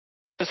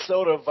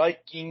Minnesota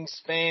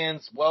Vikings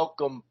fans,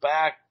 welcome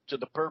back to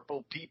the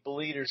Purple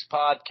People Eaters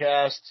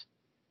podcast.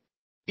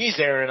 He's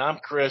Aaron, I'm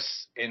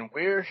Chris, and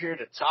we're here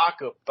to talk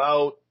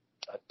about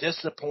a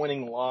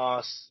disappointing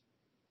loss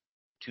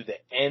to the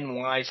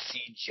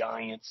NYC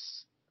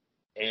Giants,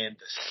 and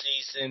the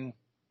season,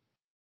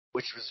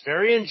 which was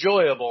very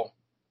enjoyable,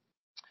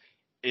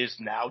 is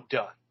now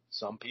done.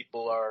 Some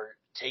people are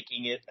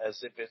taking it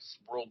as if it's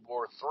World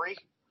War III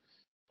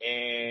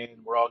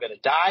and we're all going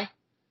to die.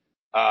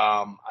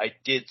 I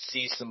did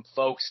see some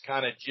folks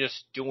kind of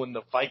just doing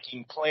the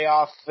Viking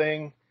playoff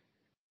thing.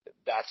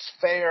 That's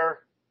fair.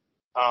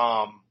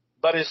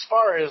 But as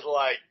far as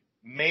like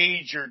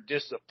major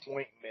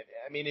disappointment,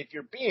 I mean, if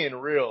you're being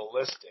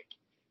realistic,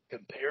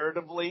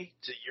 comparatively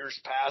to years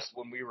past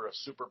when we were a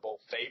Super Bowl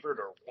favorite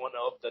or one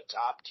of the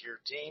top tier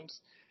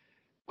teams,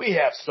 we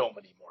have so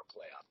many more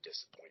playoff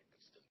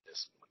disappointments than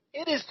this one.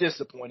 It is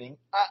disappointing.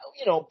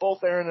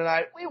 Both Aaron and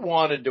I, we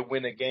wanted to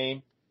win a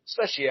game,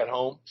 especially at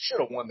home. Should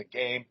have won the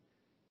game.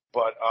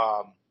 But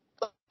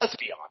let's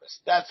be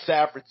honest. That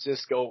San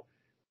Francisco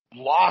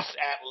loss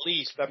at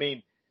least. I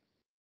mean,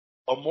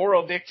 a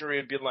moral victory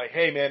would be like,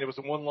 hey, man, it was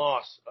a one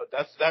loss.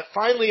 That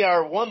finally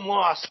our one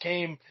loss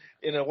came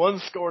in a one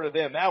score to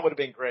them. That would have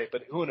been great.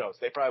 But who knows?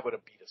 They probably would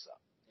have beat us up.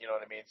 You know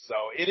what I mean? So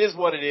it is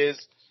what it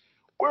is.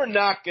 We're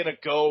not going to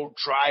go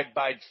drive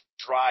by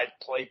drive,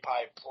 play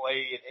by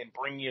play, and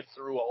bring you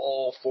through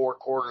all 4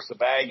 quarters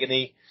of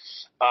agony.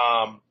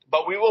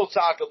 But we will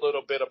talk a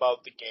little bit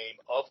about the game,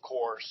 of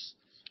course.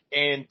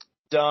 And,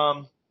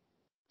 there's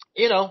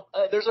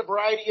a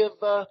variety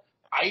of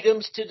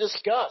items to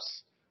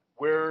discuss.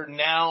 We're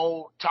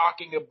now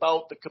talking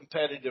about the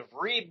competitive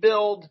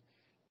rebuild,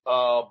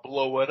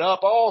 blow it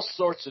up, all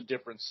sorts of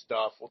different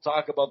stuff. We'll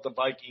talk about the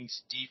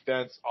Vikings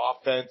defense,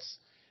 offense.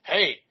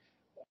 Hey,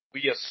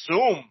 we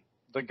assume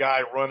the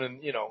guy running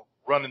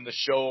the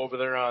show over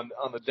there on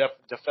the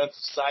defensive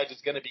side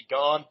is going to be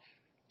gone.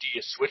 Do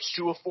you switch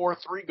to a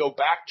 4-3, go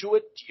back to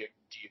it? Do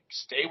you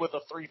stay with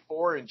a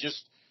 3-4 and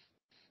just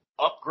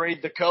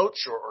upgrade the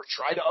coach or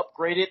try to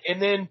upgrade it?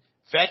 And then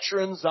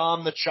veterans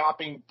on the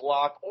chopping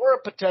block or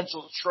a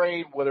potential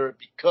trade, whether it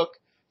be Cook,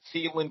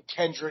 Thielen,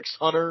 Kendricks,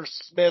 Hunter,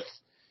 Smith,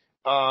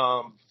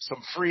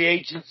 some free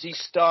agency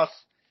stuff.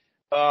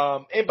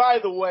 And by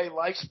the way,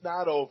 life's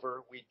not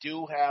over. We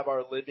do have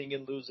our Living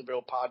in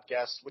Loserville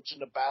podcast switching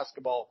to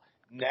basketball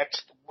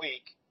next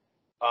week.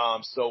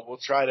 So we'll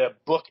try to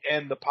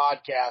bookend the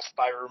podcast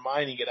by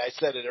reminding it. I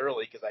said it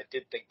early because I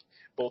did think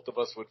both of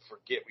us would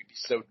forget. We'd be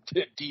so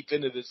deep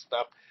into this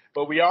stuff.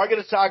 But we are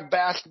going to talk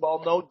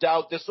basketball, no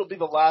doubt. This will be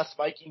the last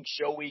Viking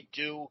show we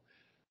do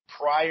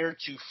prior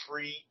to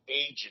free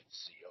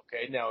agency.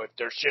 Okay, now if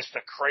there's just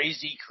a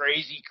crazy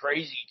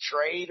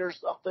trade or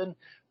something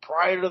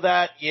prior to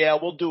that, yeah,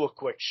 we'll do a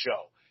quick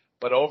show.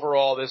 But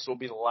overall, this will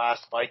be the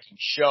last Viking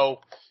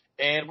show.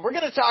 And we're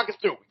going to talk it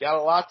through. We got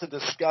a lot to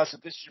discuss.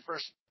 If this is your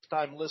first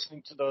time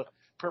listening to the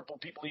Purple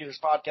People Eaters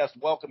podcast,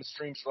 welcome to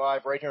Streams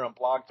Live right here on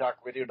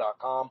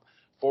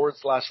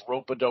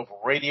blogtalkradio.com/Rope-A-Dope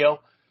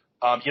Radio.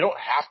 You don't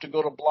have to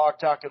go to Blog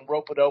Talk and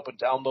Rope-A-Dope and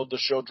download the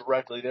show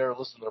directly there.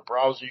 Listen to the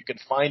browser. You can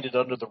find it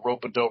under the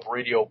Rope-A-Dope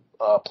Radio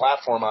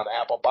platform on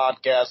Apple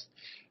Podcasts,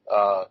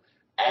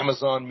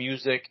 Amazon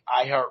Music,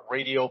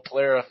 iHeartRadio,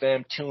 Player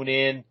FM,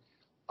 TuneIn,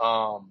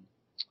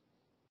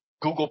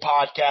 Google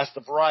Podcast,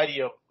 a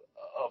variety of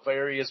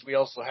areas. We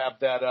also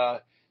have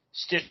that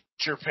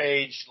Stitcher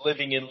page,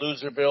 Living in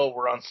Loserville.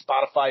 We're on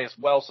Spotify as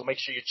well, so make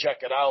sure you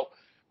check it out.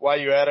 While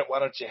you're at it, why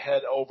don't you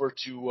head over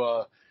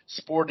to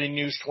Sporting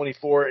News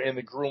 24 and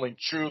The Grueling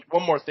Truth.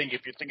 One more thing,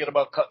 if you're thinking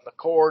about cutting the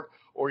cord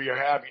or you're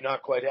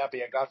not quite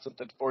happy, I got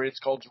something for you. It's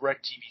called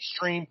DirecTV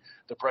Stream.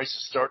 The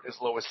prices start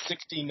as low as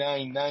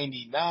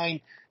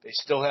 $69.99. They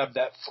still have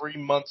that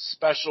 3-month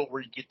special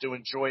where you get to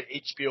enjoy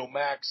HBO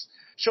Max,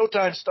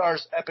 Showtime,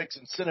 Stars, Epix,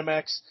 and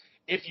Cinemax.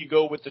 If you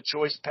go with the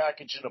Choice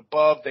Package and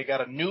above, they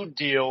got a new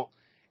deal.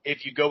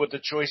 If you go with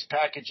the Choice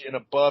Package and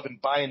above and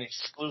buy an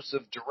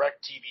exclusive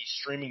DirecTV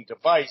streaming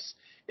device,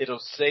 it'll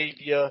save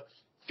you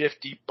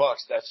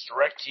 $50. That's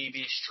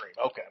DirecTV Stream.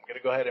 Okay, I'm going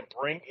to go ahead and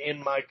bring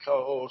in my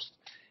co-host,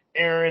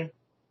 Aaron.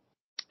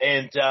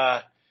 And,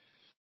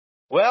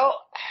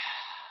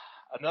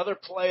 another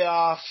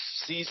playoff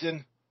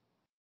season,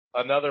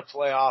 another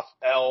playoff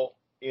L.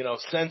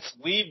 Since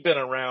we've been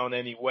around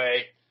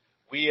anyway,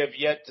 we have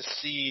yet to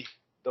see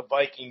the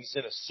Vikings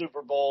in a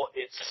Super Bowl.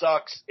 It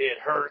sucks. It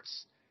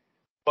hurts.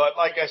 But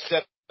like I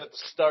said at the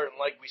start and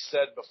like we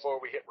said before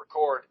we hit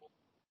record,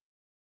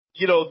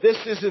 this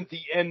isn't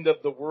the end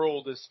of the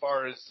world as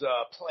far as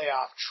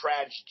playoff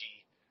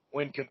tragedy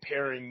when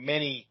comparing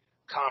many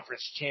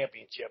conference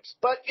championships.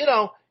 But,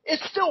 it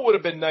still would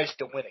have been nice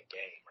to win a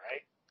game,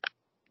 right?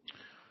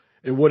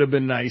 It would have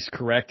been nice,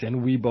 correct,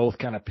 and we both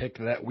kind of picked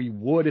that we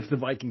would if the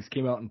Vikings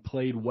came out and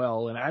played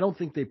well, and I don't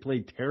think they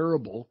played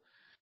terrible.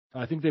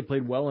 I think they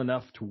played well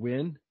enough to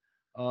win.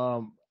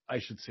 I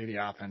should say the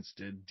offense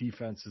did.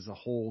 Defense is a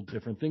whole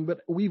different thing,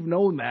 but we've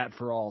known that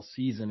for all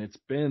season. It's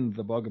been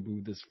the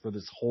bugaboo for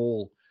this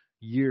whole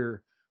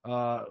year.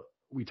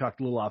 We talked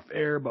a little off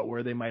air about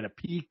where they might have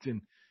peaked,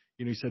 and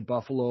You said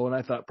Buffalo, and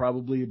I thought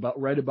probably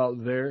right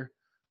about there.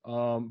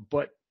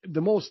 But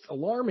the most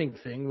alarming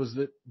thing was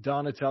that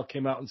Donatel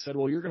came out and said,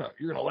 "Well, you're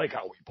gonna like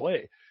how we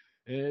play."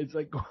 And it's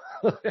like,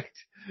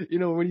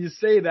 when you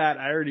say that,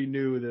 I already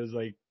knew there's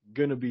like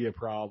gonna be a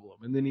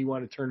problem. And then you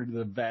want to turn it to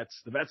the vets.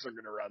 The vets are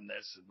gonna run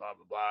this and blah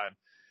blah blah.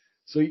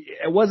 So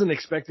I wasn't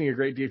expecting a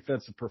great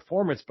defensive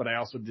performance, but I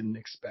also didn't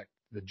expect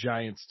the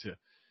Giants to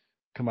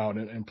come out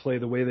and play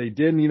the way they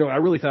did. And, I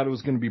really thought it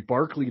was going to be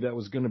Barkley that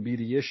was going to be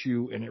the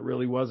issue, and it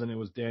really wasn't. It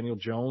was Daniel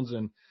Jones,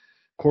 and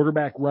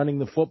quarterback running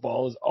the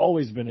football has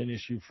always been an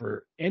issue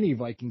for any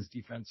Vikings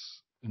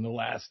defense in the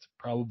last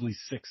probably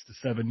 6 to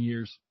 7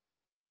 years.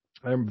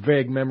 I have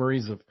vague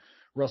memories of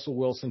Russell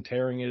Wilson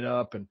tearing it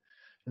up and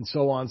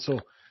so on. So,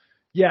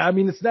 yeah, I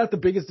mean, it's not the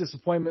biggest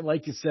disappointment.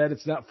 Like you said,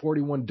 it's not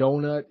 41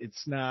 donut.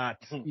 It's not,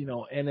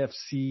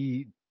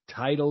 NFC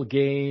title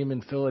game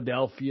in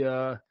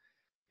Philadelphia.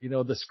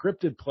 The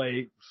scripted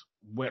play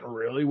went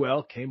really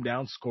well, came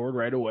down, scored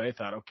right away.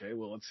 Thought, okay,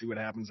 well, let's see what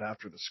happens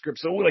after the script.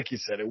 So like you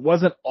said, it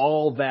wasn't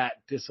all that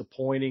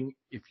disappointing.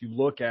 If you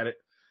look at it,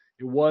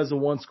 it was a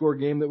one-score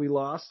game that we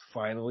lost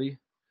finally.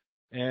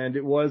 And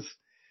it was,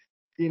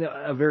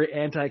 a very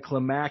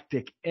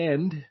anticlimactic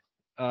end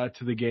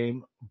to the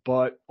game.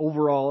 But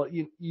overall,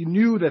 you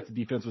knew that the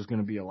defense was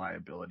going to be a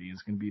liability.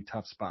 It's going to be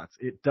tough spots.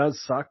 It does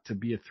suck to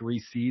be a 3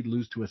 seed,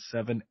 lose to a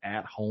 7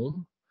 at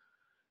home.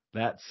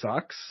 That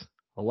sucks.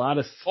 A lot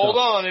of stuff. Hold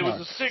on, it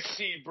was a 6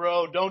 seed,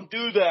 bro. Don't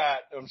do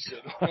that. I'm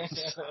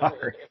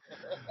sorry.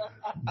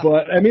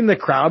 But I mean, the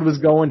crowd was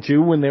going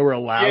too when they were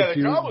allowed to. Yeah,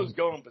 the crowd was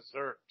going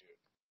berserk, dude.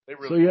 They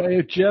really so yeah,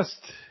 it just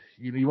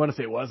you want to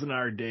say it wasn't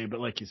our day,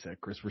 but like you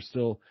said, Chris, we're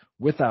still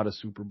without a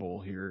Super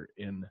Bowl here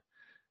in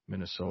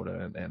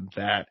Minnesota, and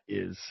that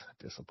is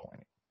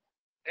disappointing.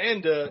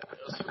 And a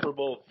Super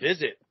Bowl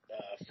visit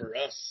for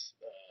us,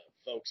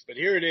 folks. But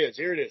here it is,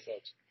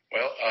 folks.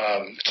 Well,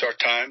 it's our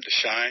time to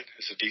shine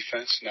as a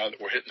defense now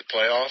that we're hitting the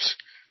playoffs.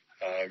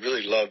 I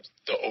really love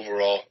the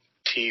overall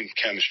team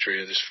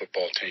chemistry of this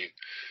football team.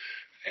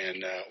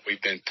 And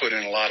we've been put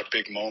in a lot of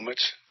big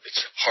moments.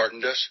 It's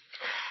hardened us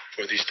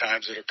for these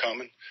times that are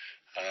coming.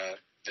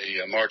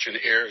 The margin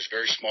of error is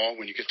very small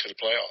when you get to the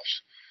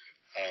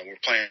playoffs.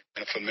 We're playing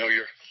a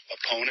familiar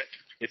opponent.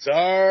 It's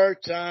our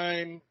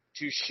time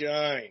to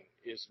shine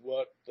is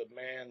what the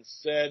man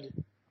said.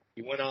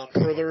 He went on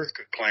further.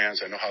 Good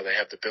plans. I know how they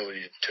have the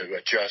ability to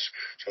adjust,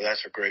 so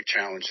that's a great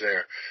challenge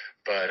there.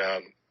 But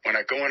when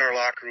I go in our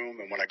locker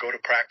room and when I go to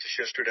practice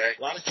yesterday,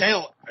 a lot of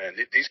talent. And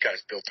these guys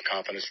built the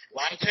confidence. A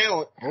lot of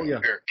talent. Oh yeah.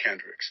 Eric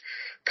Kendricks,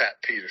 Pat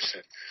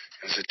Peterson,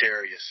 and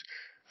Zadarius,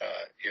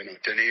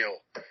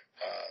 Daniil,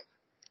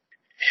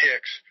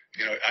 Hicks.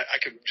 I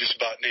could just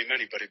about name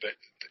anybody, but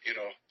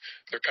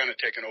they're kind of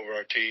taking over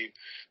our team,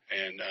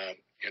 and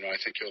I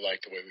think you'll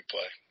like the way we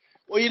play.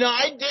 Well,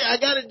 I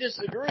got to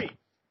disagree.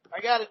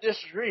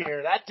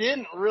 Here. I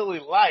didn't really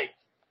like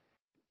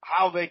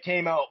how they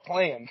came out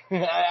playing.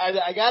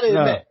 I got to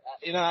admit,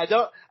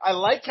 I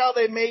like how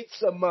they made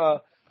some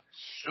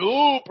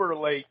super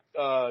late,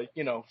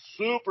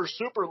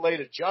 super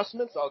late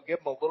adjustments. I'll give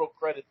them a little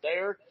credit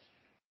there.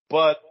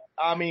 But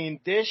I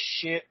mean, this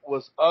shit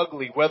was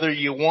ugly. Whether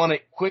you want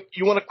it quick,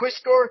 you want a quick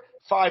score,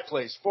 5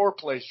 plays, 4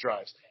 plays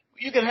drives.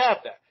 You can have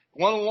that.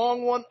 Want a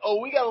long one?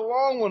 Oh, we got a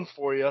long one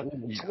for you.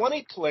 Ooh, yeah.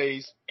 20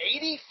 plays,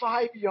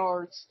 85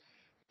 yards.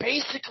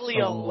 Basically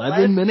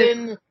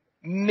 11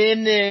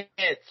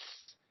 minutes.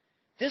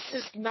 This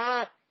is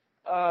not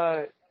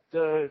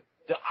the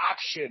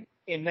option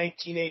in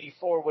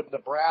 1984 with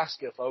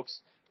Nebraska,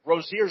 folks.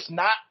 Rozier's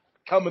not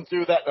coming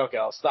through that. Okay,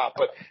 I'll stop.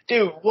 But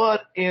dude,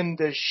 what in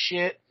the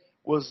shit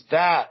was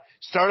that?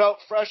 Start out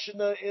fresh in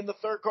the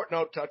third quarter.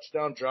 No,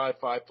 touchdown drive,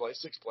 5 plays,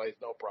 6 plays,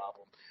 no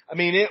problem. I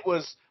mean, it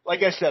was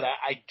like I said.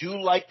 I do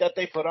like that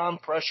they put on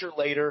pressure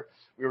later.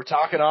 We were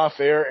talking off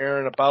air,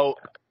 Aaron, about.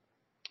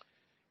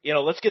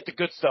 Let's get the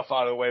good stuff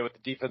out of the way with the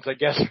defense, I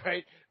guess,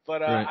 right?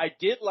 But right. I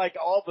did like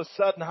all of a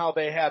sudden how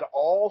they had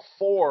all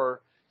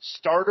 4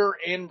 starter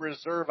and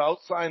reserve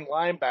outside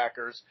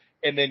linebackers,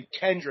 and then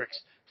Kendricks,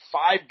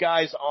 5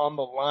 guys on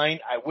the line.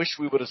 I wish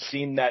we would have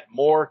seen that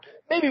more.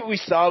 Maybe we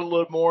saw it a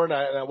little more, and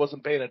I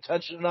wasn't paying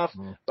attention enough.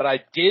 But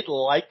I did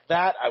like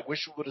that. I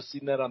wish we would have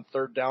seen that on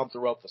third down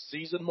throughout the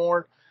season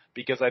more,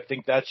 because I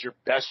think that's your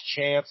best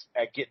chance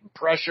at getting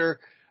pressure.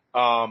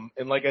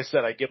 And like I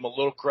said, I give them a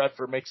little credit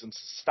for making some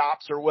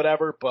stops or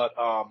whatever, but,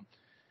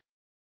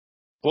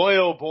 boy,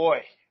 oh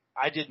boy,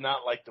 I did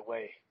not like the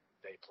way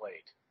they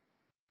played.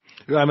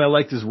 I mean, I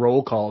liked his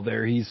roll call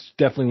there. He's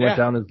definitely went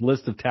down his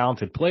list of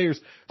talented players.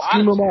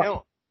 Scheme them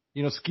up.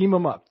 Scheme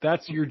them up.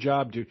 That's your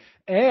job, dude.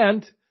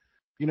 And,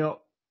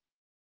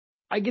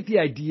 I get the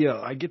idea.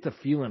 I get the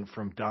feeling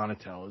from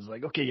Donatel is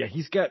like, okay, yeah,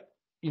 he's got,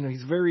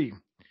 he's very,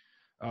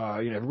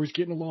 everybody's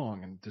getting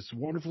along and this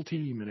wonderful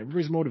team and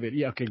everybody's motivated.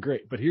 Yeah, okay,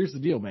 great. But here's the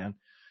deal, man.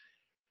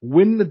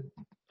 When the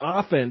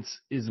offense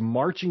is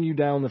marching you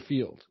down the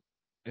field,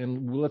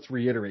 and let's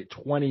reiterate,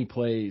 20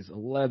 plays,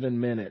 11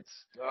 minutes.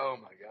 Oh,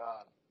 my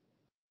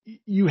God.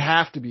 You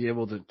have to be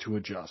able to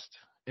adjust.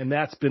 And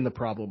that's been the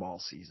problem all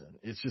season.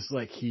 It's just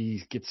like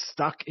he gets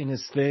stuck in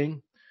his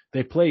thing.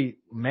 They play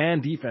man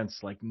defense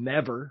like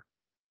never.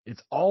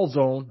 It's all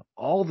zone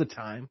all the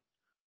time.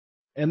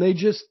 And they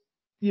just,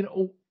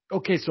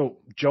 okay, so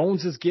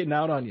Jones is getting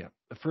out on you.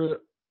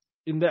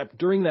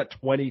 During that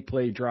 20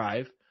 play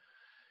drive,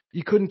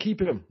 you couldn't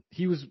keep him.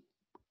 It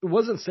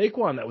wasn't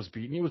Saquon that was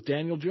beaten, it was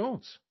Daniel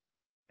Jones.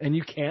 And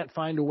you can't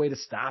find a way to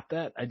stop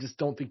that. I just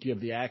don't think you have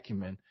the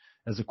acumen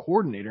as a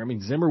coordinator. I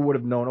mean, Zimmer would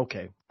have known,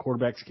 okay,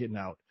 quarterback's getting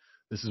out.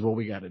 This is what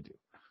we got to do.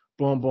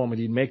 Boom, boom,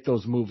 and he'd make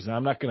those moves. And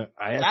I'm not going to.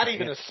 Not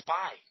even a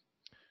spy.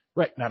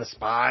 Right, not a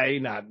spy,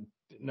 not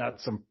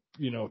some,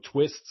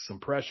 twists, some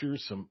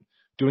pressures, some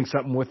doing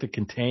something with the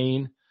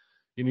contain.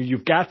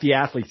 You've got the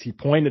athletes. He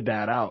pointed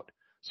that out.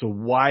 So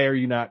why are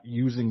you not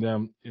using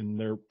them in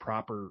their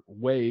proper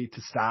way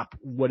to stop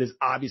what is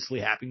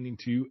obviously happening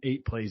to you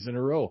 8 plays in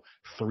a row,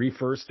 3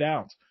 first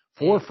downs,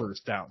 4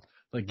 first downs?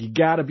 Like, you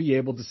got to be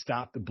able to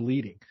stop the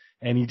bleeding.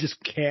 And he just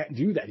can't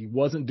do that. He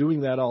wasn't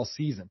doing that all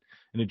season.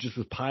 And it just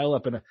was pile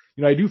up. And,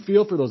 I do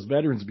feel for those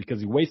veterans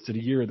because he wasted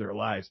a year of their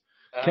lives.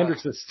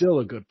 Kendricks is still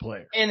a good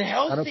player. And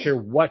healthy. I don't care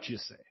what you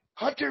say.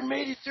 Hunter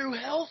made it through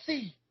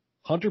healthy.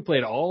 Hunter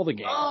played all the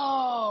games.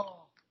 Oh.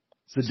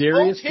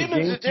 Za'Darius, Him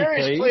and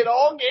Za'Darius played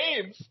all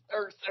games,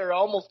 or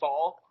almost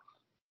all.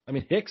 I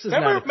mean, Hicks is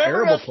not a terrible player.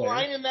 Remember us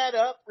lining that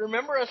up?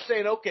 Remember us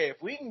saying, okay,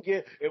 if we can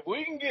get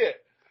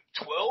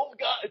 12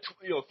 guys,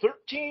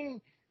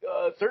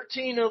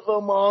 13 of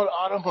them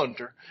out of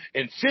Hunter,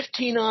 and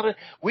 15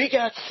 we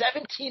got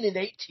 17 and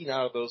 18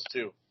 out of those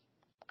two.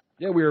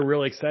 Yeah, we were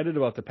really excited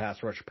about the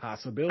pass rush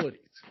possibilities.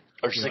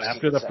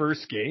 After the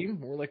first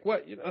game, we're like,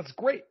 what? That's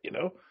great,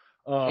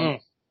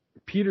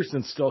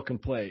 Peterson still can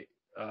play.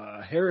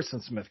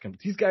 Harrison Smith can.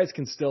 These guys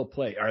can still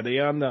play. Are they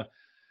on the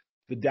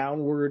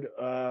downward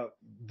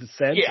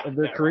descent of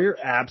their career?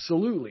 Right.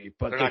 Absolutely,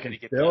 but they can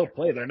still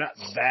play. They're not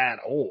that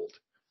old.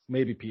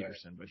 Maybe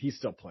Peterson, but he's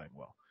still playing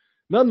well.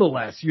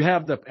 Nonetheless, you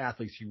have the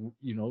athletes.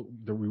 We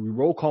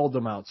roll called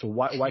them out. So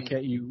why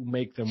can't you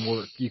make them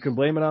work? You can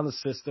blame it on the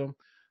system.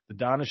 The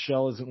Donna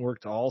Shell hasn't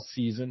worked all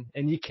season,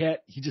 and you can't.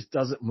 He just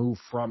doesn't move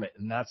from it,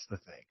 and that's the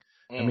thing.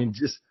 I mean,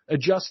 just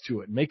adjust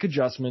to it. Make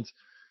adjustments.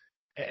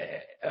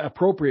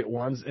 Appropriate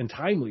ones and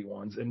timely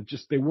ones, and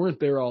just they weren't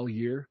there all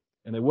year,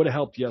 and they would have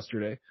helped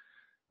yesterday.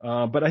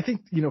 But I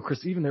think,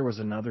 Chris, even there was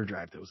another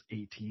drive that was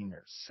 18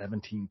 or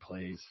 17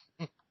 plays,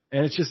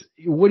 and it's just,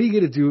 what are you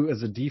going to do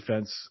as a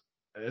defense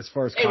as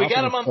far as we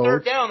got him on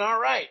third down, all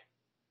right,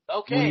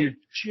 okay. When you're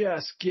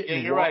just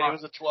getting you're right. It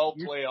was a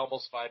 12-play,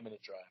 almost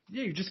 5-minute drive.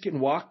 Yeah, you're just getting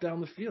walked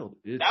down the field.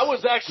 That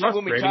was actually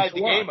when we tied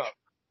the game up.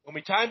 When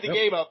we timed the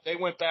game up, they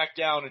went back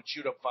down and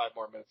chewed up 5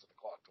 more minutes of the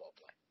clock. 12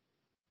 play.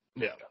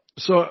 Yeah.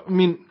 So, I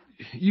mean,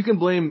 you can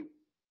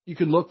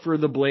look for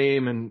the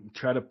blame and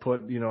try to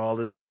put, all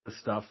the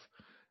stuff.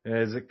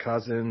 Is it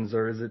Cousins,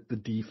 or is it the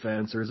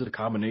defense, or is it a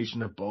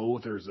combination of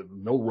both, or is it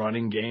no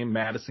running game?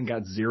 Madison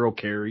got 0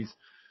 carries.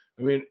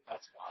 I mean,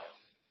 that's wild.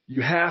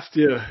 You have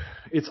to,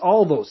 it's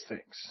all those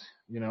things,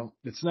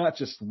 it's not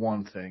just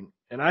one thing.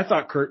 And I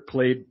thought Kurt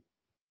played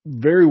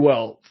very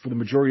well for the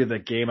majority of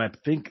that game. I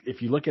think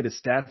if you look at his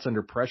stats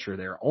under pressure,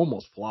 they're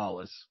almost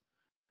flawless.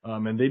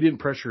 And they didn't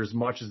pressure as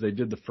much as they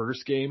did the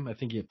first game. I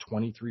think he had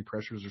 23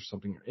 pressures or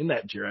something in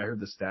that year. I heard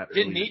the stat.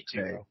 Didn't need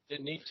to.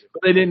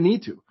 But they didn't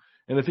need to.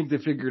 And I think they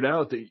figured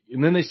out that,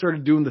 and then they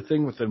started doing the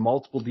thing with the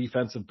multiple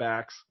defensive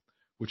backs,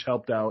 which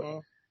helped out. Mm-hmm.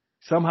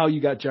 Somehow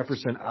you got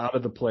Jefferson out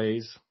of the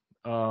plays,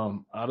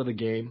 out of the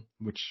game,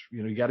 which,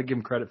 you got to give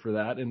him credit for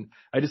that. And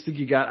I just think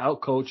you got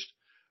outcoached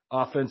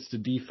offense to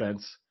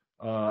defense.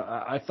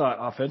 I thought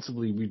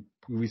offensively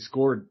we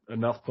scored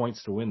enough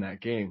points to win that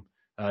game.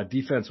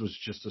 Defense was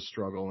just a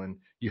struggle, and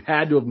you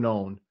had to have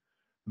known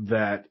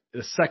that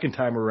the second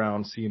time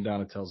around, seeing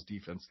Donatell's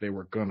defense, they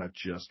were going to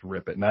just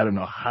rip it. And I don't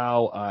know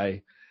how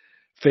I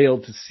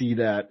failed to see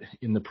that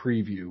in the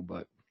preview,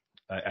 but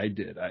I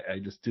did. I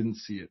just didn't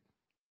see it.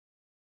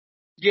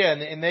 Yeah,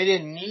 and they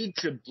didn't need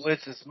to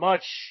blitz as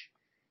much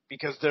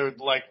because they're,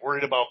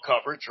 worried about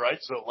coverage, right?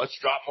 So let's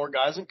drop more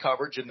guys in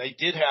coverage, and they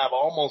did have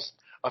almost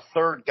a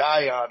third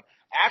guy on.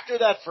 After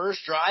that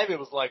first drive, it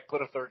was like,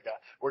 put a third guy.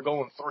 We're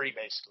going 3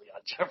 basically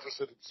on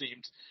Jefferson, it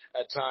seemed,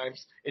 at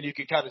times. And you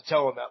could kind of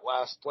tell in that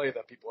last play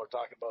that people are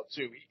talking about,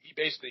 too. He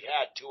basically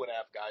had 2.5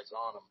 guys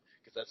on him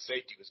because that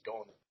safety was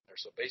going there.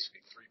 So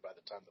basically 3 by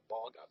the time the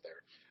ball got there.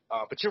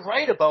 But you're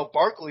right about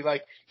Barkley.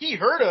 He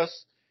hurt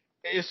us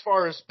as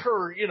far as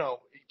 2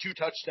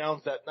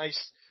 touchdowns, that nice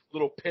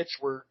little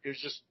pitch where it was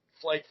just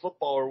flag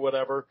football or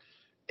whatever.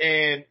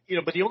 And,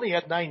 but he only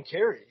had 9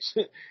 carries,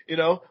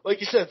 like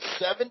you said,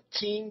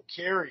 17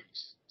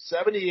 carries,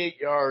 78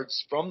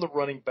 yards from the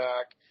running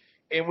back.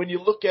 And when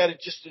you look at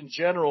it just in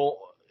general,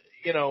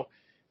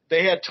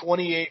 they had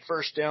 28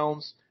 first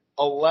downs,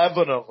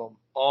 11 of them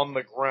on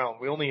the ground.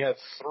 We only had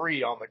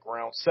 3 on the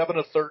ground, 7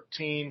 of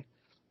 13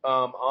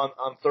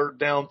 on third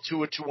down,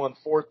 2 of 2 on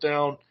fourth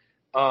down.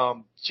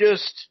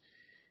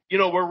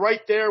 We're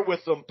right there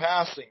with them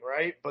passing,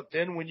 right? But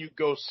then when you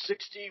go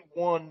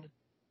 61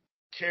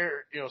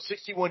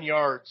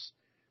 yards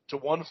to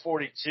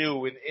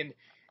 142.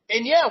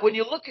 And yeah, when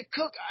you look at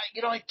Cook,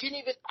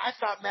 I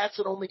thought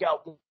Matson only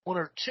got one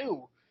or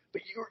two,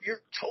 but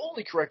you're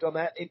totally correct on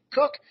that. And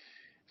Cook,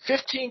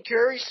 15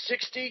 carries,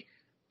 60,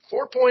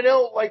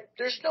 4.0. Like,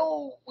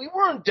 we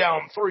weren't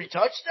down 3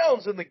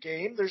 touchdowns in the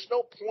game. There's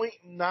no point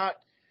in not,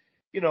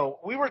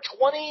 we were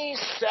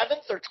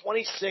 27th or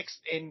 26th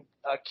in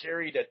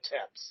carried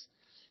attempts.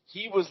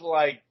 He was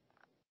like,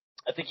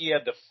 I think he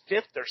had the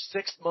 5th or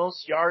 6th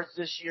most yards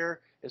this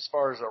year as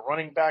far as a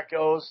running back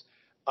goes.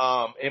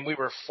 And we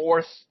were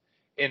 4th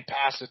in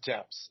pass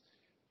attempts.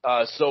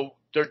 So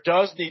there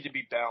does need to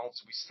be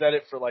balance. We said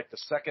it for like the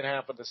second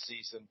half of the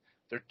season.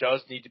 There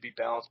does need to be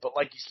balance. But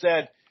like you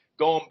said,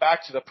 going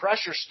back to the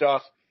pressure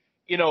stuff,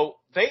 they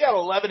got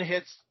 11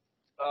 hits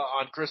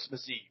on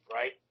Christmas Eve,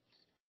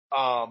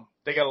 right?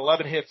 They got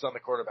 11 hits on the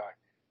quarterback.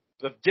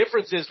 The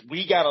difference is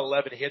we got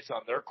 11 hits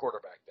on their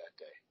quarterback that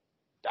day.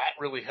 That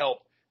really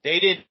helped.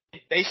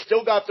 They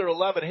still got their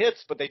 11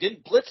 hits, but they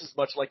didn't blitz as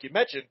much like you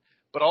mentioned,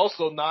 but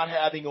also not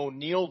having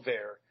O'Neal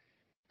there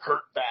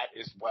hurt that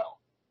as well.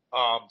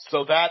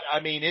 So that,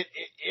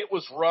 it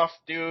was rough,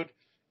 dude.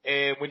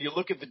 And when you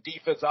look at the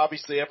defense,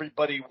 obviously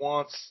everybody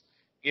wants,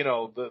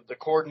 the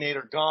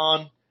coordinator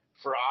gone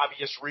for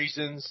obvious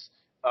reasons,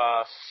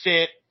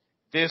 fit,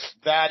 this,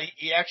 that.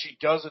 He actually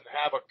doesn't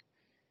have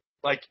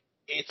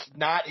it's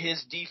not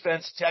his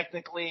defense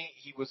technically.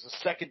 He was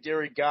a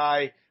secondary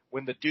guy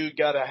when the dude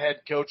got a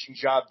head coaching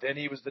job. Then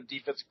he was the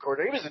defensive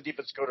coordinator. He was a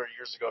defensive coordinator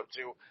years ago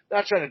too.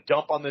 Not trying to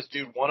dump on this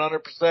dude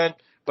 100%,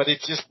 but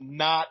it's just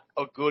not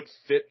a good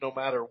fit no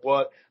matter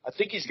what. I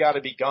think he's got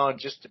to be gone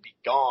just to be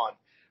gone.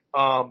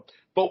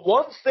 But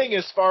one thing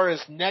as far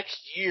as next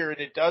year, and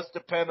it does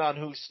depend on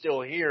who's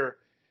still here,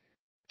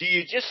 do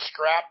you just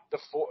scrap the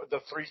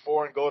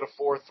 3-4 and go to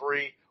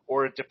 4-3,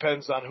 or it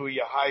depends on who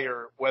you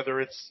hire, whether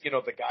it's, the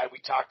guy we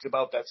talked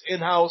about that's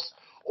in-house,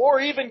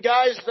 or even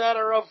guys that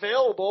are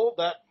available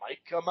that might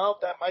come out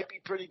that might be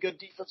pretty good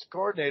defensive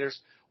coordinators.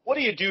 What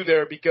do you do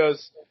there?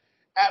 Because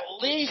at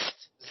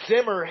least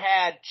Zimmer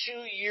had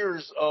 2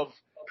 years of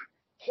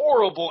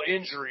horrible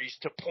injuries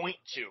to point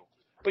to.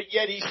 But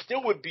yet he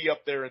still would be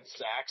up there in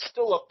sacks,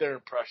 still up there in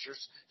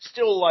pressures,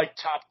 still like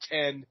top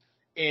 10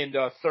 in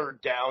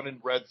third down in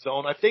red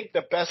zone. I think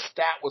the best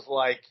stat was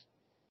like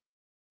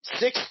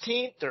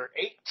 16th or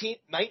 18th,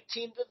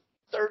 19th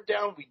third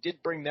down. We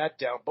did bring that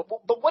down. But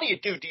what do you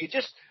do? Do you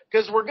just –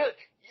 because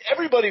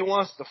everybody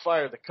wants to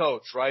fire the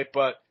coach, right?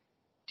 But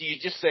do you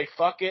just say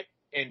fuck it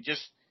and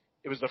just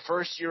 – it was the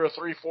first year of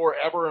 3-4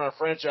 ever in our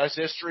franchise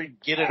history,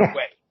 get it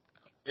away?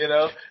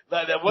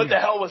 What the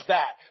hell was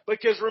that?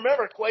 Because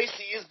remember,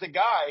 Kwesi is the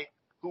guy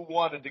who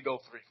wanted to go 3-4,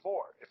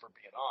 if we're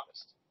being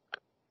honest.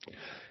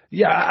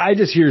 Yeah, I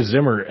just hear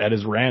Zimmer at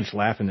his ranch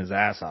laughing his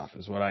ass off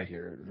is what I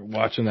hear.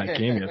 Watching that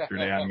game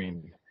yesterday,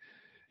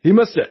 he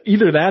must have,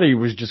 either that or he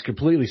was just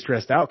completely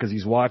stressed out because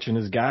he's watching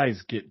his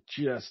guys get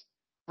just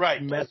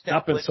messed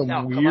up in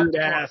some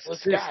weird-ass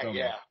system.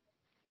 Yeah.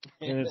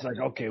 And it's like,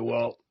 okay,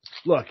 well,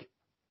 look,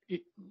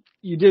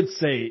 you did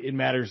say it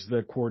matters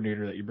the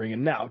coordinator that you bring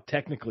in. Now,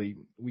 technically,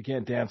 we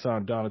can't dance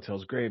on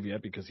Donatel's grave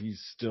yet because he's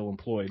still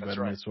employed by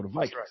the Minnesota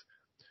Vikings. Right.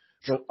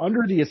 So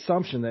under the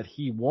assumption that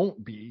he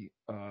won't be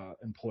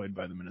employed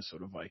by the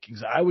Minnesota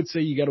Vikings, I would say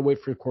you got to wait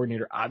for a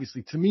coordinator.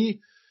 Obviously, to me,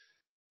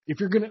 if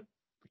you're going to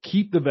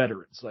keep the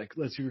veterans,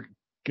 you're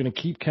going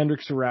to keep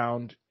Kendricks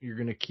around, you're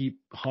going to keep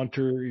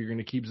Hunter, you're going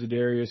to keep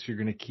Za'Darius, you're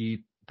going to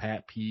keep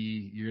Pat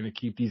P, you're going to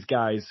keep these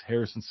guys,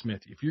 Harrison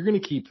Smith. If you're going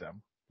to keep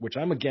them, which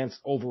I'm against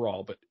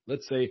overall, but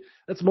let's say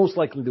that's most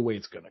likely the way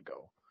it's going to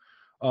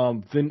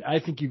go. Then I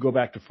think you go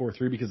back to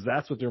 4-3 because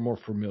that's what they're more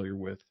familiar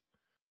with.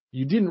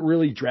 You didn't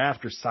really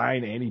draft or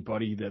sign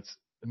anybody that's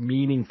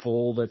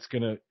meaningful that's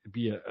going to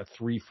be a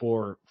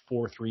 3-4,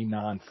 4-3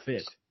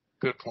 non-fit.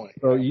 Good point.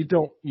 So you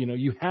don't,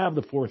 you have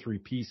the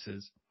 4-3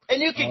 pieces.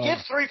 And you can give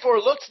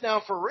 3-4 looks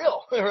now for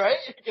real, right?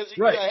 Because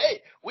you can say,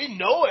 hey, we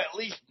at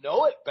least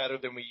know it better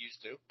than we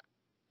used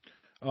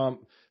to.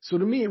 So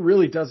to me, it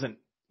really doesn't.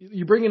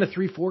 You bring in a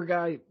 3-4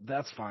 guy,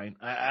 that's fine.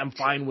 I'm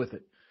fine with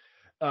it.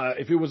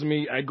 If it was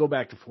me, I'd go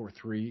back to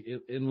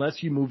 4-3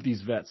 unless you move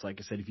these vets. Like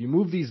I said, if you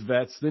move these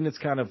vets, then it's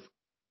kind of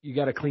you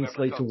got a clean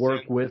slate to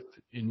work with,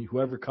 and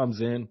whoever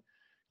comes in,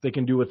 they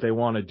can do what they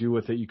want to do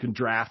with it. You can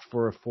draft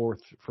for a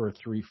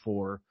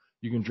 3-4.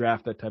 You can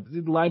draft that type.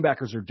 The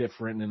linebackers are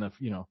different, and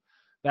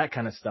that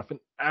kind of stuff. And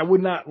I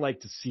would not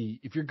like to see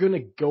if you're going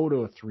to go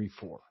to a 3-4.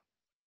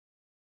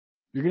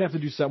 You're going to have to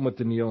do something with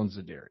Daniil and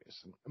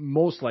Za'Darius.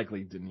 Most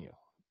likely Daniil.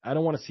 I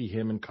don't want to see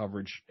him in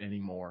coverage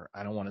anymore.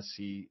 I don't want to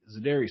see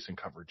Za'Darius in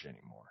coverage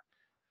anymore.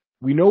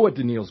 We know what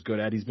Daniil's good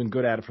at. He's been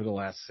good at it for the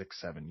last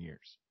 6-7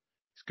 years.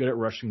 He's good at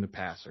rushing the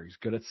passer. He's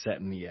good at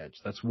setting the edge.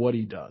 That's what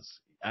he does.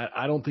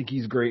 I don't think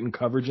he's great in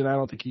coverage, and I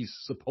don't think he's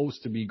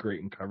supposed to be great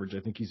in coverage.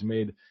 I think he's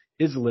made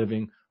his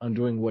living on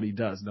doing what he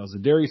does. Now,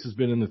 Za'Darius has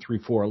been in the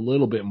 3-4 a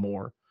little bit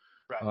more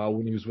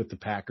when he was with the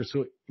Packers,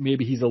 so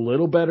maybe he's a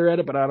little better at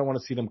it, but I don't want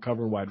to see them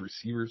covering wide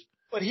receivers.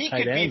 But he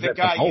could be the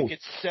guy you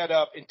could set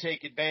up and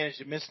take advantage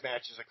of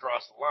mismatches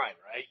across the line,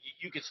 right?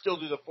 You could still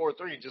do the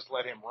 4-3 and just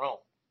let him roam.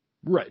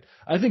 Right.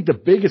 I think the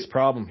biggest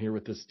problem here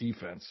with this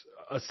defense,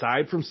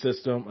 aside from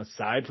system,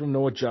 aside from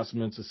no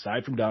adjustments,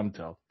 aside from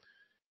Donatel,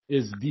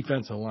 is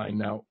defensive line.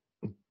 Now,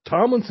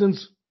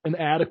 Tomlinson's an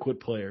adequate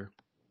player,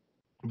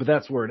 but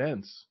that's where it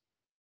ends.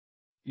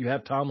 You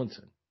have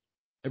Tomlinson.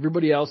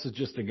 Everybody else is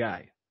just a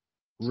guy.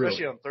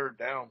 Especially Really. on third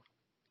down.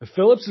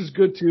 Phillips is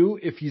good too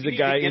if he's a need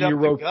guy to get in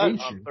your up the gut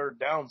rotation. on third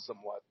down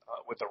somewhat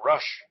with a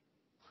rush.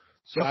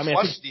 So I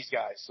flush think these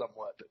guys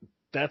somewhat.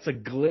 that's a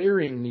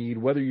glaring need,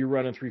 whether you're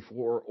running 3-4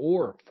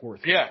 or 4-3.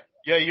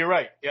 Yeah, you're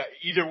right. Yeah,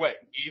 either way.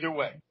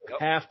 Yep.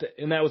 Have to,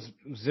 and that was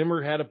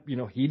Zimmer had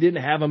he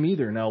didn't have them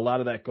either. Now a lot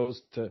of that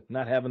goes to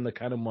not having the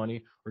kind of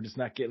money or just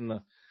not getting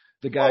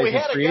the guys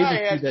in free agency that you wanted. We had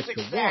a guy who had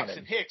 6 sacks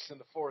and Hicks in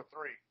the 4-3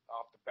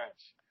 off the bench.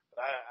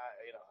 But I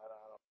don't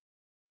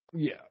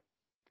know. Yeah,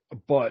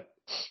 but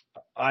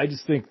I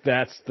just think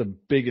that's the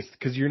biggest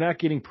because you're not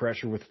getting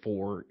pressure with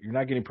 4, you're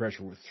not getting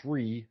pressure with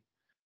 3.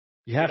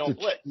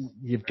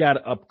 You've got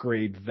to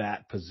upgrade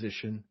that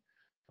position.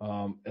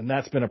 And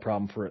that's been a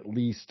problem for at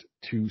least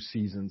 2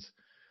 seasons.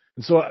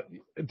 And so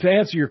to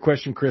answer your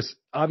question, Chris,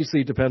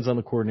 obviously it depends on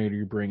the coordinator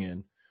you bring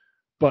in.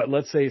 But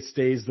let's say it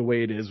stays the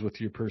way it is with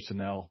your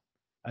personnel.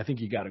 I think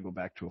you got to go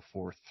back to a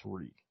 4-3.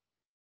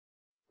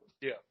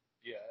 Yeah,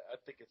 I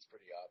think it's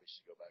pretty obvious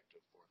to go back to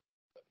a 4.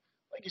 But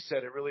like you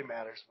said, it really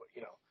matters. But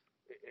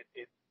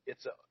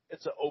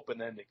it's an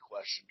open-ended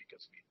question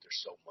because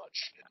there's so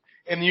much.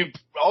 And you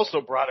also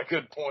brought a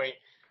good point.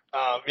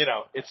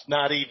 It's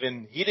not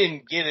even – he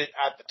didn't get it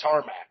at the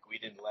tarmac. We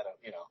didn't let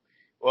him,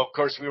 Well, of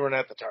course, we weren't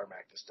at the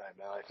tarmac this time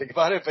now I think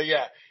about it. But,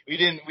 yeah, we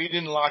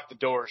didn't lock the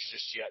doors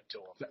just yet to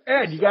him.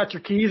 Ed, you got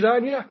your keys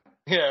on you?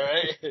 Yeah,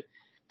 right?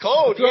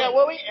 Code, yeah.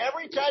 Well,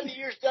 every time the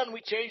year's done,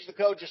 we change the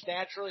code just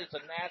naturally. It's a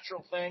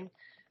natural thing.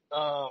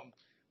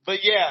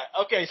 But, yeah,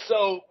 okay,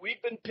 so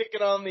we've been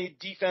picking on the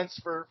defense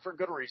for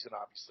good reason,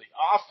 obviously.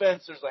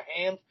 Offense, there's a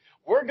hand.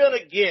 We're going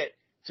to get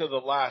to the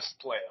last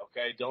play,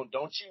 okay? Don't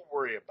you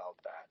worry about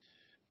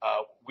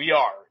that. We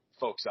are,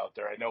 folks out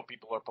there. I know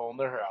people are pulling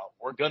their hair out.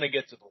 We're going to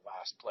get to the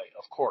last play,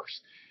 of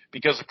course.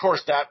 Because, of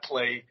course, that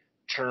play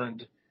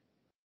turned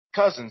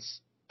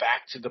Cousins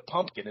back to the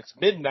pumpkin. It's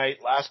midnight.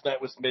 Last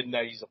night was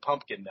midnight. He's a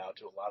pumpkin now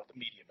to a lot of the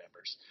media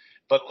members.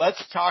 But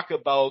let's talk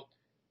about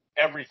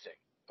everything,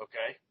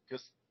 okay?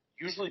 Because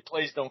usually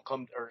plays don't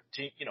come – or,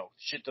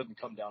 shit doesn't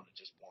come down to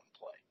just one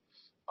play.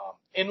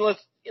 And let's,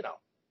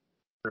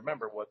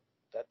 remember what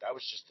that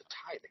was just to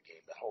tie the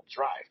game, that whole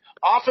drive.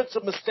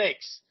 Offensive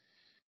mistakes.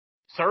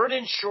 3rd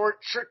and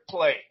short trick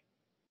play.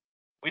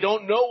 We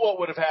don't know what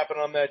would have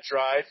happened on that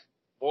drive.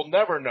 We'll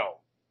never know.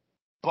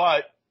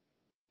 But,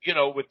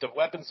 with the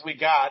weapons we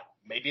got,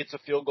 maybe it's a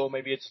field goal,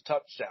 maybe it's a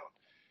touchdown.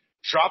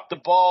 Drop the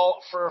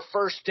ball for a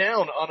first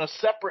down on a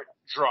separate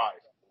drive.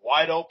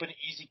 Wide open,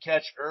 easy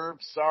catch, Herb.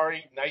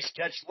 Sorry, nice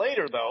catch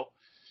later, though.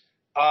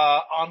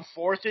 On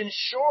 4th and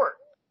short.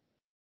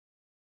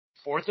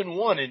 4th and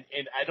 1. And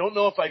I don't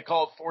know if I'd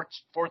call it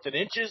 4th and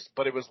inches,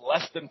 but it was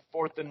less than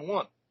 4th and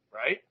 1,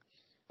 right?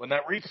 When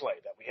that replay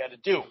that we had to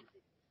do.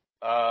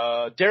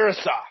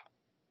 Darrisaw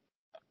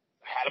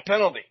had a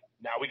penalty.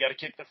 Now we got to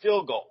kick the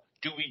field goal.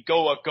 Do we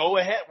go a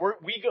go-ahead?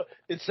 We go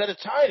instead of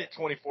tying at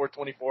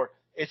 24-24,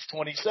 it's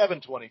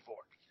 27-24.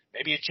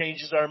 Maybe it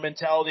changes our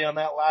mentality on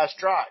that last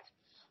drive.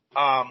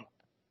 And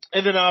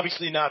then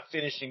obviously not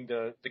finishing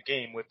the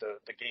game with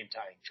the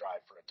game-tying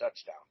drive for a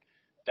touchdown.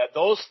 That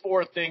those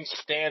 4 things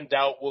stand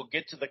out. We'll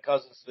get to the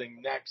Cousins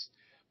thing next.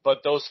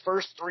 But those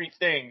first 3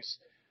 things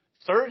 –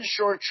 3rd and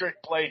short trick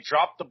play,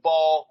 drop the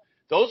ball.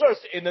 Those are,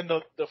 and then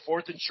the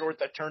 4th and short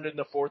that turned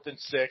into 4th and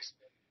 6.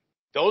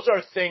 Those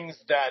are things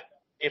that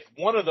if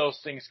one of those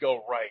things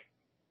go right,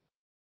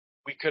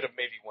 we could have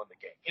maybe won the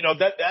game.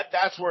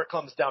 That's where it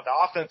comes down. The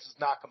offense is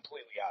not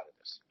completely out of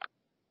this.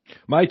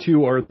 My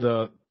 2 are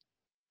the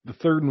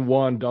 3rd and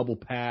 1 double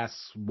pass.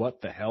 What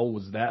the hell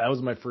was that? That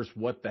was my first.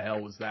 What the hell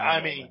was that?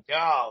 I mean,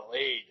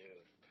 golly,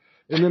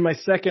 dude. And then my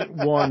second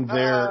one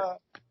there.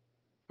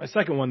 My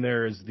second one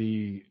there is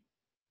the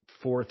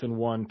 4th and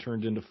 1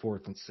 turned into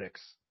 4th and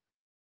 6.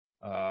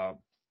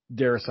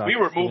 Darrisaw. We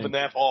were moving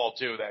that ball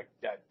too.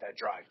 That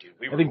drive, dude.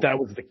 I think that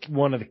was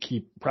one of the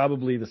key,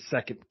 probably the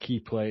second key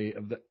play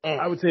of the.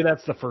 I would say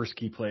that's the first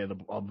key play of the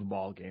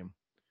ball game.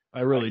 I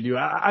really do.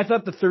 I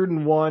thought the 3rd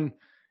and 1,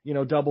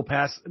 double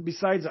pass.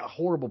 Besides a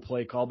horrible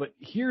play call, but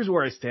here's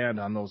where I stand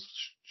on those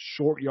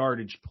short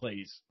yardage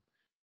plays.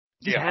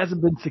 It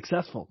hasn't been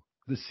successful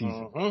this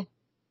season.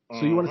 Mm-hmm.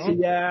 So you want to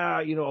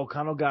say,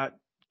 O'Connell got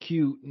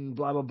cute and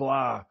blah blah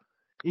blah.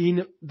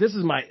 This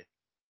is my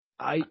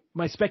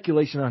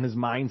speculation on his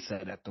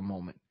mindset at the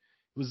moment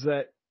was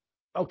that,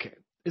 okay,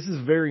 this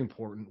is very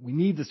important. We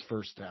need this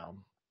first down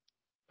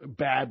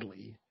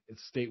badly.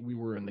 It's state we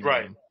were in the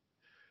game.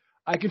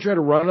 I can try to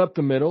run up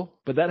the middle,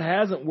 but that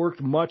hasn't worked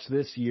much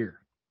this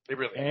year. It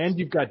really and is.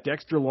 You've got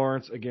Dexter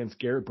Lawrence against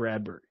Garrett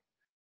Bradbury.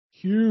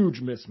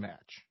 Huge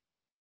mismatch.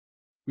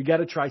 We got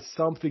to try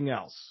something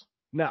else.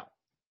 Now,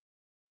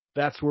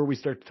 that's where we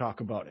start to talk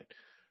about it.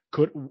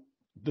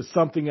 The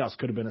something else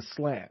could have been a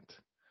slant.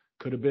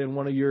 Could have been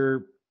one of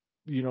your,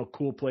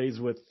 cool plays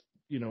with,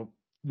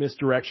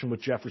 misdirection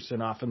with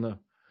Jefferson off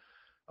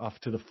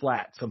to the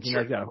flat, something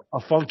like that. A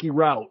funky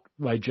route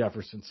by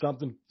Jefferson,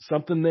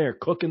 something there,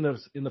 cooking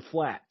in the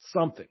flat,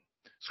 something.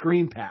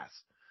 Screen pass,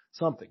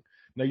 something.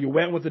 Now you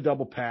went with a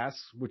double pass,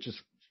 which is,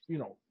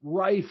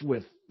 rife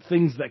with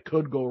things that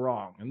could go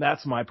wrong, and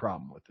that's my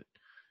problem with it.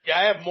 Yeah,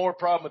 I have more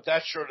problem with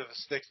that short of the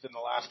sticks than the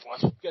last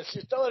one because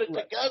you're throwing it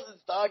to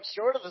Cousins, dog,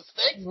 short of the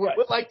sticks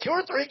with like 2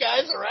 or 3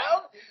 guys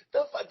around.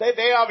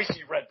 They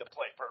obviously read the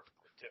play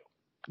perfectly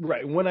too.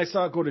 Right. When I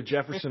saw it go to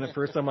Jefferson at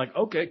first, I'm like,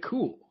 okay,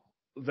 cool.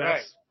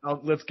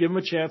 Let's give him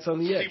a chance on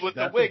the edge. See with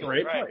That's the wiggle, a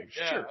great right? play.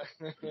 Yeah.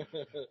 Sure.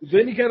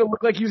 Then he kind of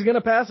looked like he was going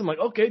to pass. I'm like,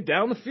 okay,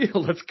 down the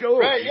field, let's go.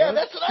 Right, yeah,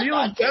 that's what I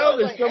thought.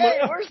 Down like,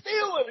 hey, we're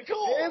stealing,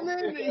 cool. And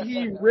then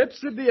he rips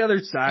it the other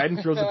side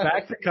and throws it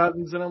back to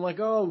Cousins, and I'm like,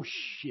 oh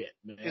shit,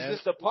 man. Is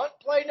this a punt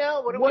play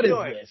now? What is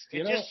doing? This?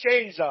 It just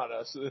changed on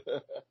us.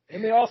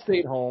 And they all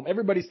stayed home.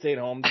 Everybody stayed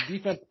home. The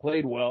defense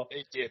played well.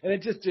 They did. And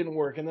it just didn't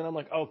work. And then I'm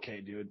like,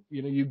 okay, dude,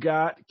 you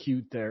got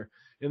cute there.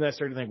 And then I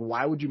started to think,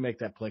 why would you make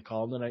that play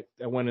call? And then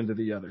I went into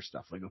the other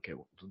stuff. Like, okay,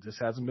 well, this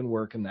hasn't been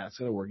working. That's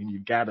going to work. And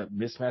you've got to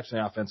mismatch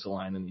the offensive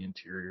line and the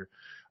interior.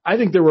 I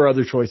think there were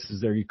other choices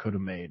there you could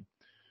have made.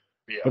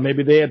 Yeah. But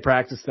maybe they had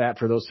practiced that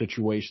for those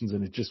situations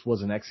and it just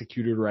wasn't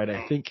executed right.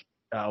 I think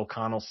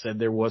O'Connell said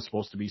there was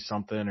supposed to be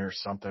something or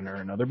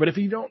another. But if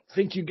you don't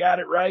think you got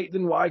it right,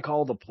 then why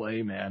call the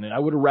play, man? And I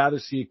would have rather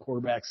see a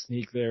quarterback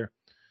sneak there.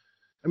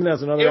 I mean,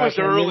 that's another. It was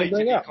early to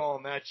be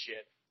calling that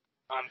shit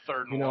on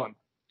 3rd and 1.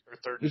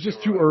 It's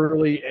just too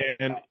early,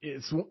 and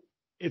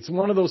it's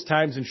one of those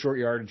times in short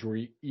yardage where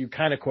you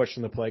kind of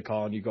question the play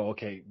call and you go,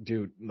 okay,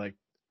 dude, like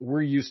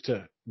we're used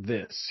to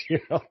this,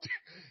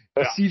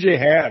 CJ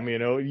Ham,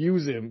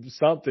 use him,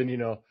 something,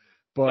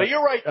 But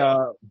you're right.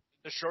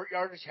 The short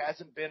yardage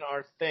hasn't been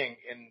our thing,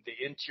 and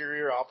the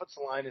interior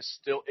offensive line is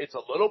it's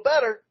a little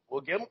better.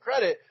 We'll give them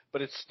credit,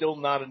 but it's still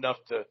not enough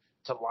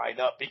to line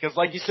up because,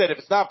 like you said, if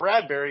it's not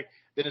Bradbury,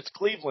 then it's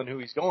Cleveland who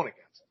he's going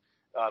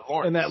against.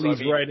 Lawrence. And that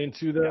leads right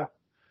into the.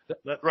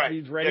 That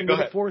leads right into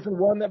the 4th and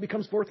 1. That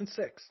becomes 4th and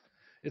 6.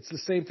 It's the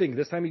same thing.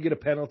 This time you get a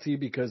penalty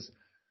because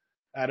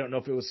I don't know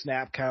if it was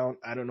snap count.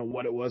 I don't know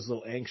what it was. A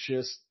little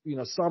anxious,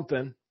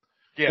 something.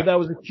 Yeah. But that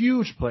was a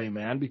huge play,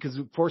 man, because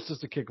it forced us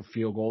to kick a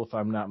field goal, if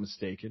I'm not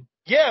mistaken.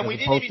 Yeah, and we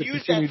didn't even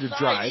use that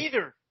side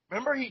either.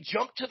 Remember, he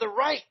jumped to the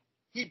right.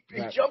 He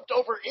jumped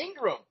over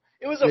Ingram.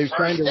 It was a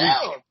first down.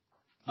 Yeah.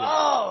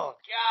 Oh,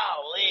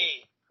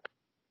 golly.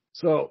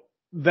 So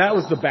that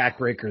was the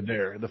backbreaker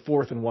there. The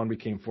 4th and 1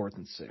 became 4th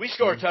and 6. We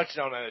scored a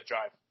touchdown on that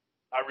drive.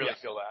 I really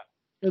feel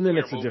that. And then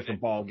it's a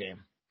different ball game.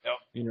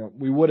 Yep.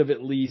 We would have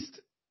at least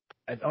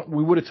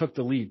we would have took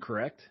the lead,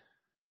 correct?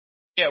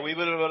 Yeah, we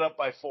would have been up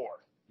by 4.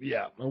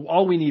 Yeah.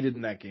 All we needed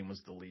in that game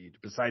was the lead,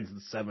 besides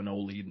the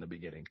 7-0 lead in the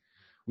beginning.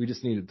 We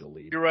just needed the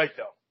lead. You're right,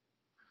 though.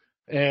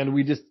 And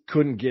we just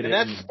couldn't get it.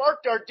 And that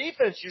sparked our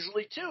defense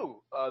usually,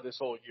 too, this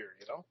whole year,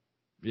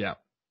 Yeah.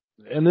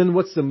 And then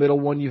what's the middle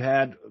one you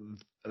had?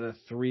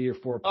 3 or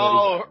 4 plays.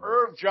 Oh,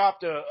 Irv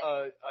dropped an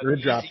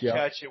easy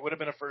catch. It would have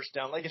been a first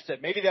down. Like I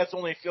said, maybe that's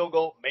only a field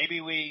goal. Maybe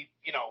we,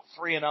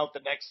 free and out the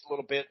next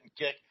little bit and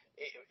kick.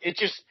 It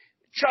just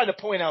trying to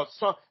point out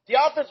the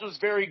offense was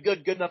very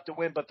good enough to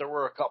win, but there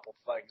were a couple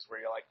things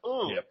where you're like,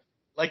 ooh,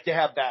 like to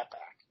have that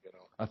back.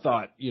 I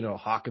thought,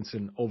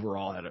 Hawkinson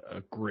overall had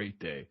a great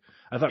day.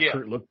 I thought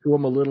Kurt looked to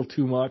him a little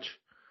too much,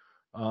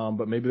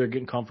 but maybe they're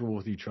getting comfortable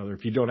with each other.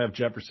 If you don't have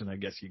Jefferson, I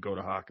guess you go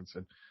to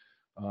Hawkinson.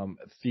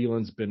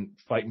 Thielen's been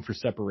fighting for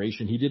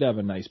separation. He did have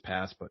a nice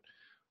pass, but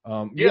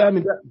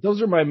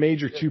those are my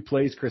major 2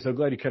 plays, Chris. I'm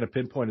glad you kind of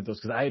pinpointed those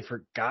because I had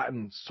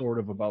forgotten sort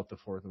of about the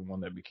 4th and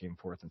 1 that became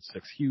 4th and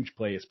 6. Huge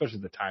play, especially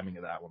the timing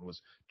of that one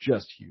was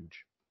just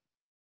huge.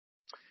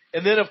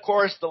 And then, of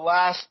course, the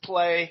last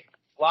play,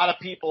 a lot of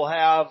people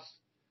have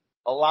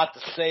a lot to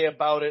say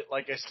about it.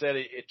 Like I said,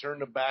 it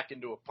turned them back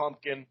into a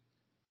pumpkin.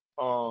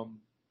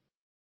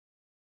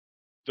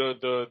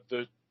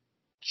 The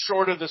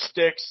short of the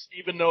sticks,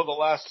 even though the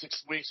last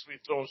 6 weeks we've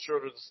thrown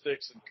short of the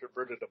sticks and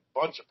converted a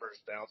bunch of first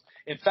downs.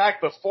 In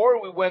fact,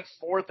 before we went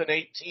 4th and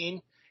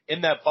 18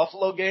 in that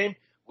Buffalo game,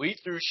 we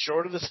threw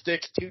short of the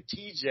sticks to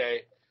TJ,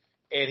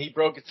 and he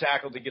broke a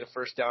tackle to get a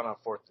first down on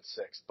 4th and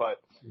 6. But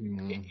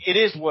it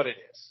is what it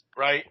is,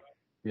 right?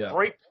 Yeah.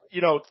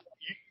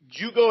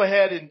 You go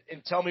ahead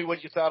and tell me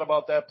what you thought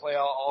about that play.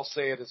 I'll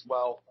say it as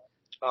well.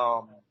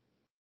 Go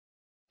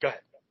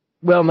ahead.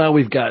 Well, now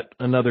we've got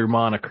another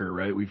moniker,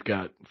 right? We've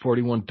got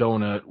 41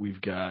 Donut.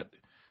 We've got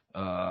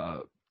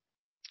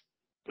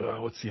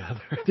what's the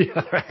other?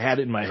 I had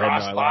it in my head.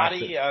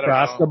 Crossbody.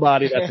 Cross the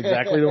body. That's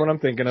exactly the one I'm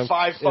thinking of.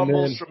 5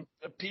 fumbles from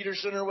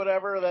Peterson or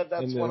whatever. That's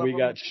and then one of them. We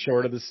got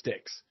short of the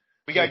sticks.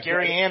 We got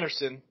Gary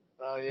Anderson.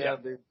 We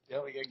got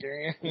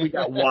Gary Anderson. We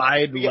got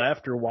wide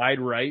left or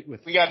wide right.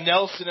 We got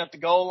Nelson at the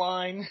goal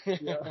line. Did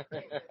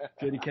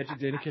he catch it?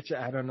 Did he catch it?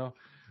 I don't know.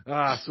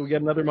 So we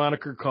got another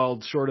moniker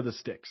called short of the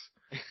sticks.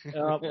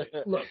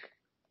 Look,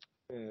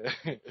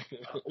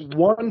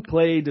 one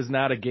play does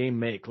not a game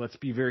make. Let's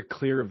be very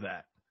clear of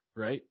that,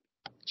 right?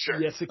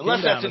 Sure. Yes,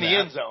 unless that's in the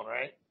end zone,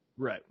 right?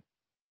 Right.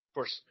 Of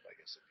course, I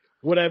guess.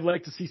 Would I have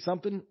liked to see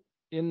something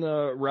in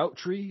the route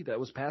tree that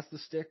was past the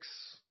sticks?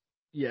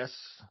 Yes,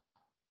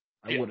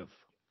 I would have.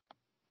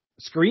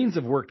 Screens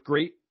have worked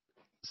great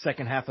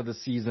second half of the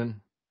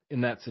season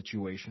in that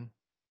situation.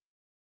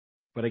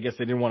 But I guess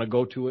they didn't want to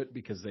go to it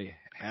because they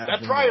had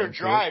that prior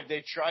drive.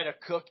 They tried to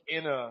cook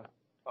in a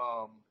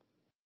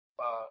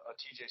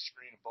TJ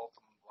screen, and both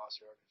of them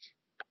lost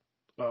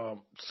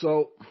yardage.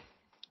 So,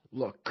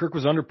 look, Kirk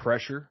was under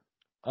pressure,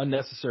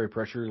 unnecessary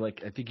pressure.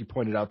 Like I think you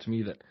pointed out to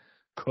me that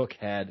Cook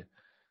had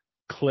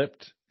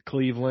clipped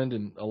Cleveland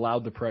and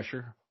allowed the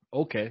pressure.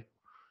 Okay,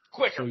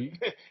 quicker. So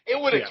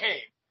it would have came,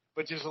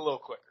 but just a little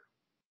quicker.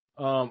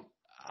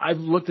 I've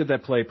looked at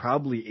that play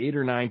probably 8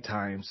 or 9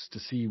 times to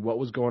see what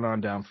was going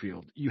on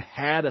downfield. You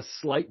had a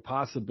slight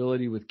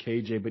possibility with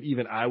KJ, but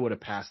even I would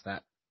have passed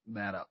that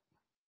up,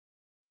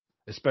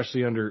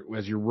 especially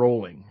as you're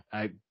rolling.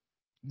 I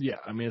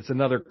mean, it's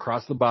another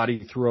cross the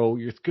body throw.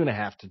 You're going to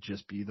have to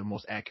just be the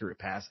most accurate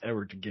pass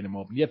ever to get him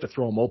open. You have to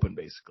throw him open,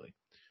 basically.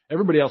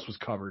 Everybody else was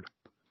covered.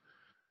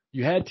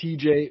 You had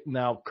TJ.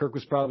 Now, Kirk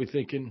was probably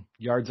thinking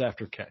yards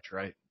after catch,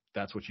 right?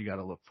 That's what you got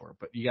to look for.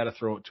 But you got to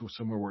throw it to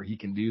somewhere where he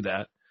can do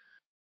that.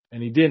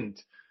 And he didn't.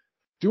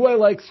 Do I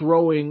like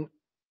throwing,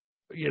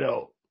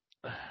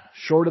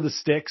 short of the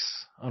sticks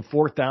on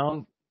 4th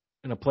down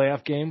in a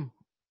playoff game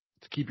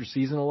to keep your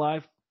season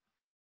alive?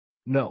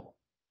 No.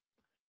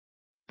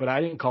 But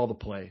I didn't call the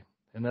play,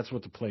 and that's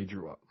what the play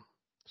drew up.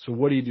 So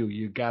what do?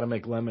 You got to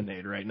make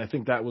lemonade, right? And I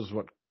think that was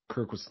what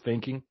Kirk was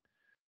thinking.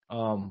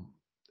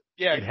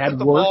 It had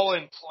the ball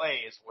in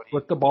play is what he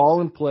put the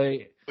ball in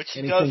play. Which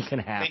he anything does can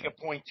happen. Make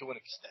a point to an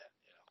extent.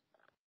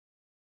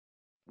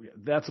 Yeah,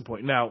 that's a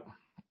point. Now,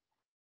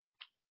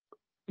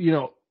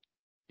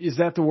 is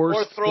that the worst?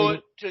 Or throw thing?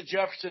 it to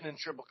Jefferson in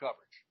triple coverage.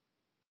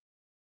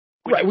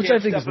 Right, which I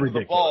think is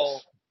ridiculous. The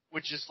ball,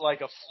 which is like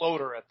a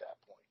floater at that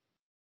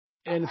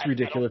point. And it's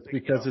ridiculous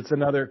because it's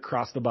another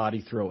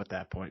cross-the-body throw at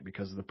that point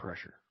because of the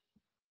pressure.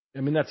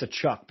 I mean, that's a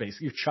chuck,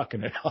 basically. You're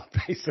chucking it up,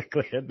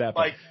 basically, at that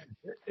point.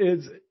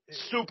 It's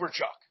super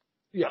chuck.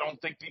 Yeah. I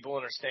don't think people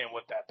understand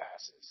what that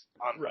pass is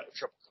on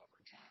triple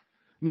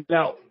coverage.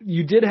 Now,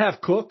 you did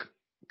have Cook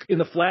in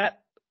the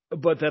flat,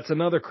 but that's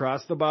another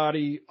cross the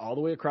body all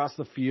the way across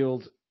the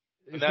field.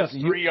 And that's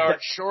 3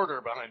 yards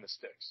shorter behind the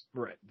sticks.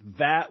 Right.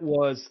 That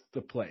was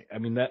the play. I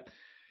mean, that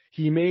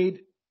he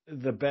made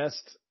the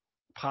best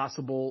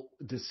possible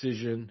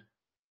decision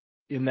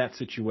in that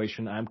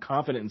situation. I'm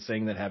confident in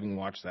saying that having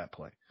watched that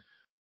play.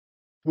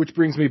 Which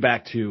brings me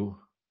back to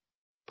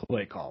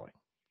play calling.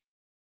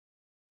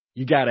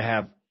 You got to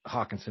have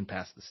Hawkinson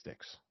pass the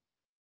sticks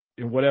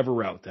in whatever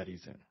route that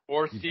he's in.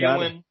 Or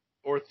Thielen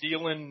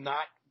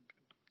not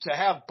 – to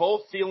have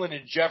both Thielen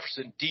and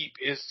Jefferson deep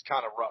is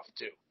kind of rough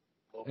too.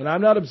 And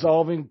I'm not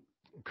absolving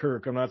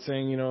Kirk. I'm not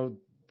saying,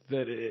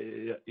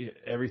 that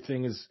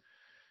everything is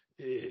 –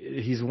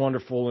 he's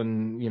wonderful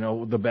and,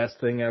 the best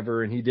thing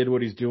ever and he did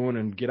what he's doing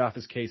and get off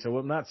his case.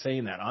 I'm not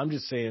saying that. I'm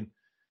just saying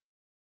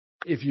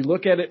if you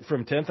look at it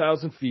from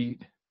 10,000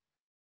 feet,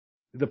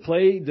 the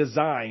play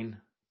design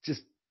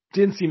just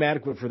didn't seem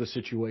adequate for the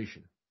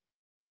situation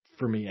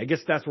for me. I guess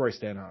that's where I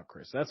stand on it,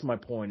 Chris. That's my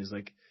point is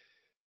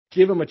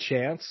give him a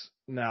chance.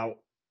 Now,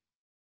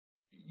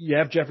 you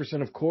have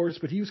Jefferson, of course,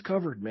 but he was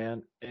covered,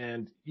 man.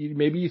 And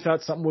maybe you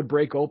thought something would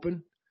break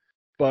open.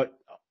 But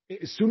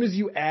as soon as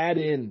you add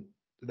in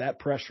that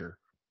pressure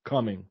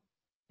coming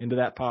into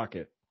that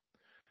pocket,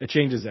 it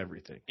changes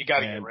everything. You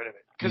got to get rid of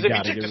it. Because if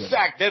you took the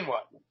sack, then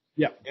what?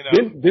 Yeah.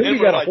 Then we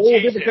got a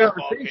whole different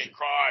conversation.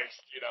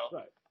 Christ,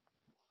 Right.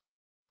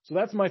 So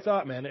that's my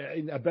thought, man.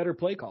 A better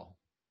play call.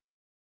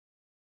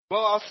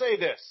 Well, I'll say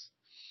this.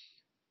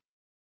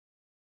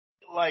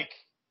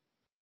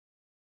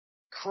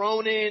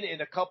 Cronin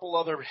and a couple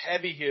other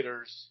heavy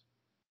hitters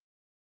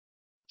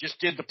just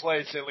did the play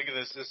and said, look at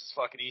this. This is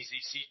fucking easy.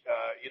 See,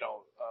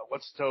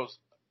 what's the toes?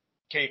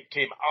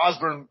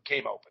 Osborne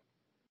came open.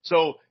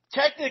 So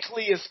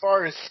technically, as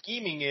far as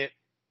scheming it,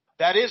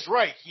 that is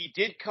right. He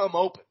did come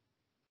open.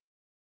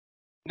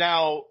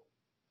 Now,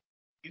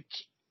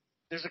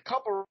 there's a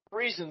couple of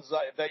reasons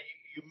that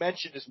you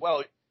mentioned as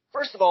well.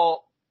 First of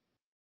all,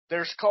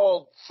 there's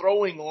called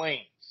throwing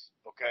lanes,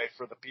 okay,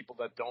 for the people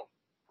that don't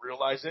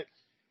realize it.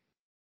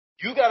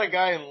 You got a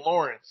guy in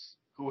Lawrence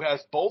who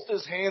has both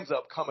his hands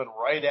up coming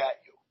right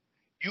at you.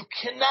 You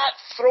cannot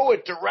throw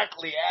it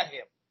directly at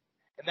him.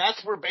 And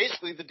that's where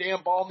basically the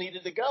damn ball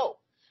needed to go.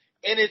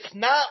 And it's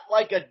not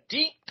like a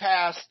deep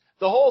pass,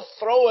 the whole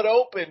throw it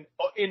open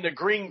in the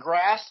green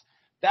grass.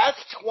 That's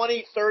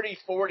 20, 30,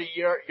 40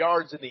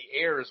 yards in the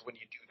air is when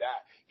you do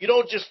that. You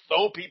don't just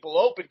throw people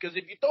open because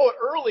if you throw it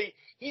early,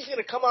 he's going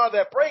to come out of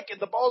that break and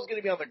the ball's going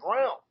to be on the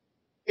ground.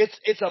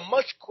 It's a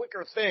much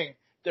quicker thing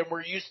than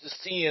we're used to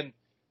seeing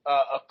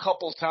a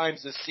couple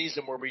times this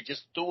season where we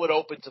just threw it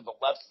open to the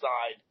left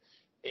side.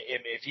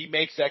 If he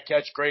makes that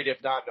catch, great.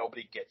 If not,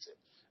 nobody gets it.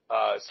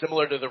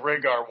 Similar to the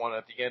Rigar one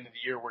at the end of the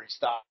year where he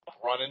stopped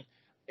running,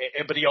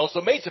 but he also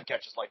made some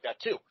catches like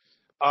that too.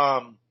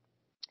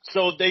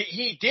 So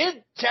he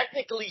did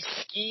technically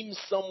scheme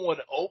someone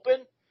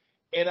open,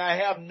 and I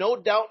have no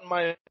doubt in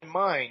my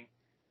mind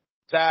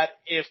that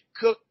if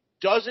Cook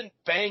doesn't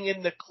bang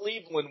into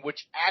Cleveland,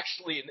 which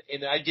actually,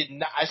 and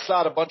I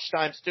saw it a bunch of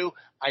times too.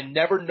 I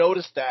never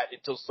noticed that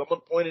until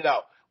someone pointed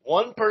out.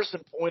 One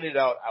person pointed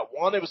out. I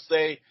wanted to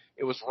say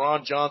it was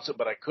Ron Johnson,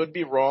 but I could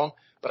be wrong.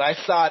 But I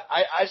saw it.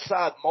 I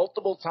saw it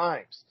multiple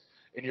times.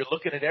 And you're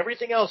looking at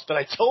everything else, but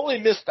I totally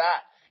missed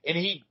that. And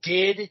he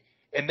did,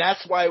 and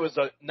that's why it was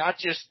not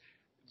just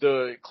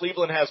the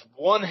Cleveland has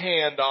one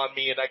hand on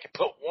me, and I can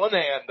put one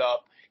hand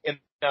up, and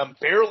I'm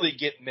barely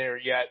getting there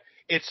yet.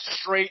 It's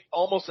straight,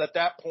 almost at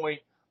that point,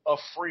 a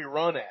free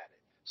run at it.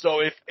 So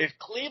if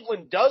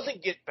Cleveland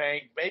doesn't get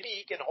banged, maybe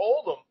he can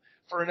hold them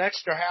for an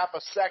extra half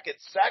a second,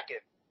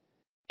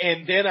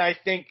 and then I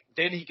think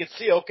then he can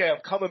see, okay,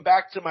 I'm coming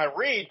back to my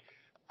read.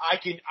 I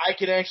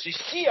can actually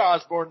see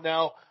Osborne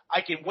now. I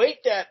can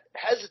wait that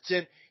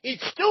hesitant. He'd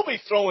still be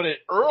throwing it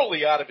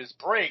early out of his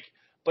break,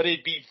 but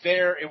it'd be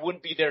there. It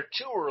wouldn't be there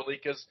too early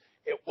because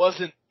it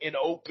wasn't an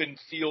open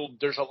field.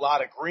 There's a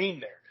lot of green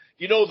there.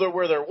 You know,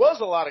 where there was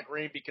a lot of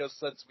green because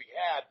since we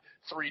had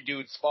three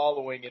dudes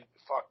following and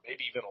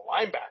maybe even a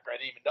linebacker, I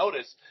didn't even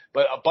notice,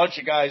 but a bunch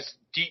of guys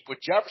deep with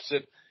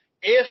Jefferson.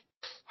 If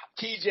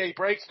TJ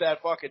breaks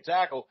that fucking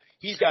tackle,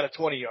 he's got a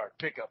 20-yard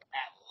pickup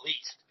at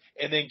least,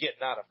 and then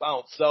getting out of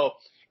bounds. So,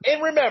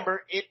 and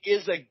remember, it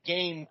is a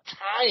game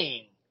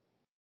tying,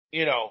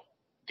 and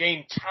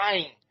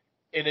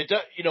it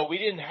does, we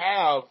didn't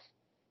have.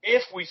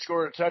 If we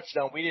scored a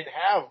touchdown, we didn't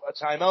have a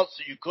timeout,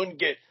 so you couldn't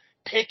get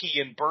picky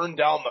and burn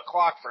down the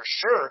clock for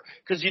sure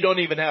because you don't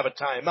even have a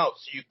timeout.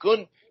 So you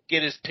couldn't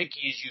get as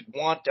picky as you'd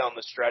want down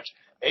the stretch.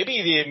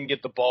 Maybe they didn't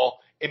get the ball,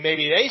 and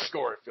maybe they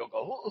score a field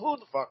goal. Who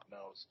the fuck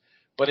knows?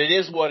 But it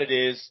is what it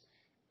is.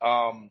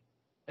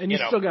 And you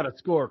still got to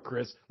score,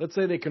 Chris. Let's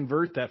say they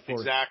convert that for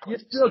exactly. You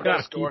still got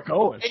to keep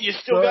going. And you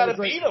still got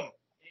to beat them,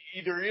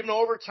 either even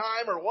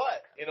overtime or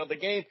what. The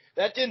game,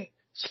 that didn't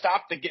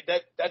stop the game.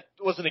 That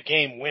wasn't a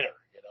game winner.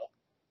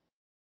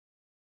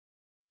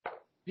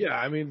 Yeah,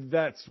 I mean,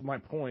 that's my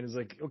point. Is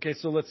like, okay,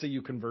 so let's say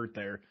you convert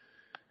there.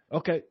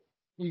 Okay,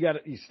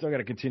 you still got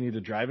to continue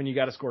to drive, and you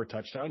got to score a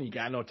touchdown. You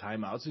got no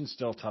timeouts, and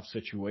still a tough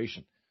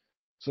situation.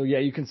 So, yeah,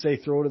 you can say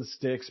throw to the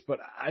sticks, but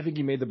I think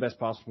he made the best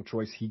possible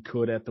choice he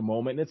could at the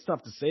moment. And it's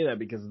tough to say that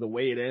because of the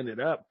way it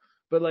ended up.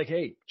 But, like,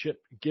 hey, Chip,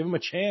 give him a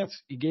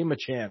chance. He gave him a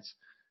chance.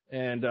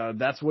 And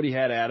that's what he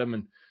had at him.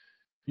 And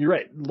you're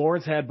right.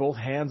 Lawrence had both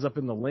hands up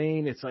in the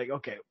lane. It's like,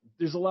 okay,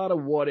 there's a lot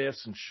of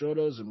what-ifs and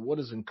shouldas and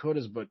wouldas and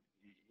couldas, but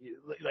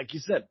like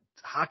you said,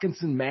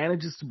 Hawkinson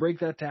manages to break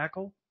that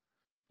tackle.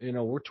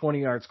 We're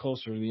 20 yards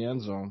closer to the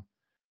end zone,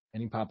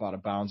 and he pop out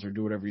of bounds or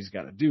do whatever he's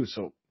got to do.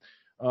 So,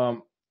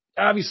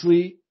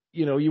 obviously,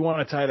 you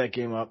want to tie that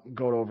game up,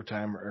 go to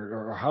overtime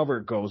or however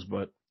it goes,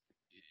 but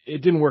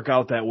it didn't work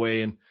out that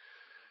way. And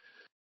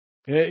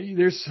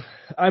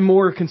I'm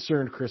more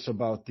concerned, Chris,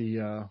 about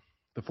the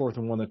 4th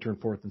and 1 that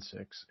turned 4th and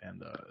 6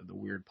 and the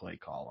weird play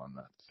call on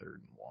that 3rd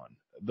and 1.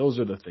 Those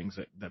are the things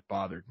that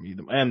bothered me.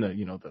 And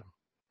the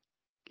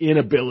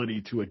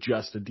inability to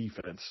adjust a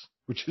defense,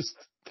 which is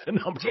the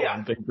number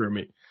one thing for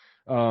me.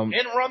 And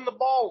run the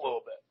ball a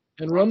little bit.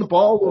 And run the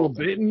ball a little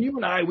bit. And you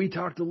and I, we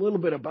talked a little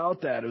bit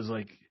about that. It was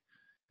like,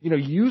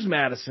 use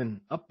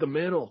Madison up the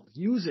middle.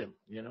 Use him,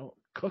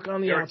 Cook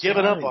on the outside. They're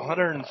giving up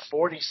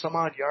 140 some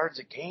odd yards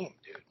a game,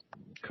 dude.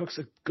 Cook's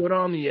good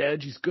on the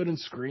edge. He's good in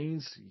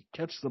screens. He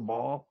catches the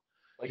ball.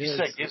 Like you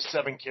said, give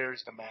 7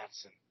 carries to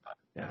Madison.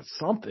 Yeah,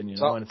 something,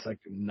 and it's like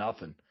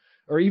nothing.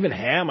 Or even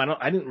Ham.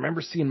 I didn't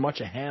remember seeing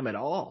much of Ham at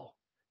all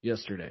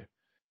yesterday.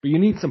 But you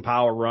need some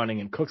power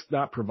running, and Cook's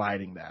not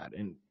providing that.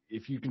 And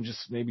if you can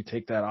just maybe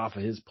take that off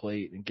of his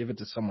plate and give it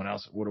to someone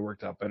else, it would have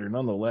worked out better.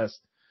 Nonetheless,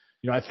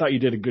 I thought you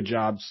did a good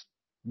job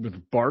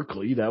with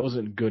Barkley. That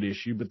wasn't a good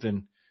issue. But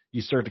then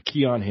you start to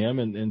key on him,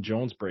 and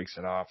Jones breaks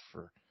it off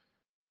for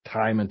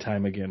time and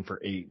time again for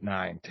 8,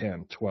 9,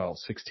 10, 12,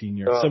 16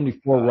 yards,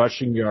 74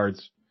 rushing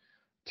yards.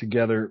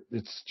 Together,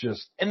 it's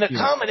just and the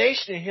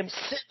combination of him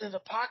sitting in the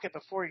pocket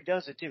before he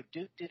does it too.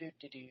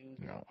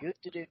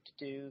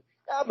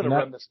 I'm gonna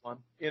run this one.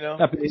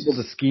 Not being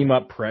able to scheme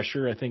up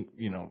pressure. I think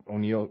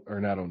O'Neal or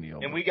not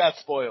O'Neal. And we got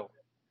spoiled.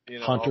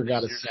 Hunter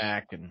got a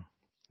sack, and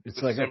it's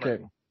like Zimmer.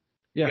 Okay,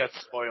 yeah, we got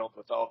spoiled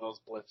with all those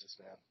blitzes,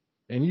 man.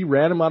 And they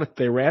ran him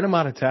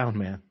out of town,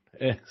 man.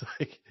 And it's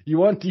like you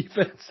want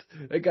defense.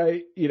 That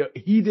guy,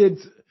 he did.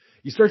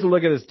 You start to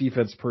look at his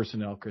defense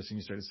personnel, Chris, and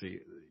you start to see.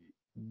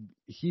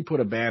 He put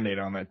a Band-Aid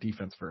on that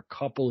defense for a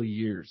couple of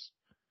years.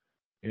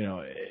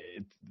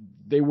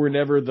 They were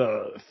never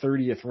the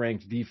 30th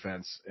ranked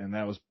defense, and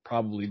that was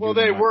probably well.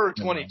 They were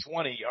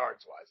 2020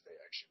 yards wise. They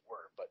actually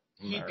were, but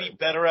he'd be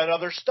better at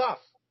other stuff.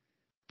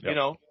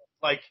 Yep.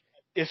 Like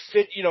if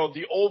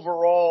the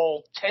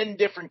overall 10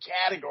 different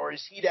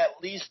categories, he'd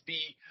at least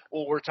be.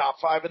 Well, we're top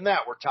 5 in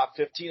that. We're top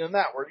 15 in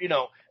that. We're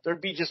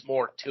there'd be just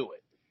more to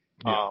it.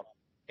 Yeah.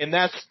 And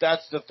that's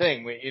the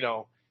thing.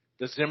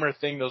 The Zimmer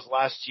thing those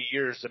last 2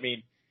 years,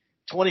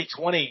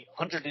 2020,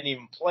 Hunter didn't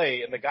even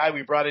play, and the guy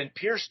we brought in,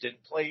 Pierce,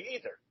 didn't play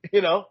either,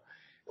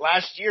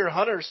 Last year,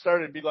 Hunter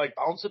started to be like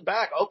bouncing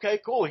back. Okay,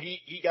 cool.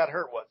 He got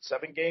hurt,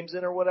 7 games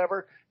in or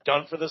whatever,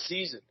 done for the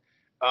season.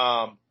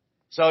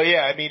 So,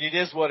 yeah, I mean, it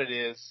is what it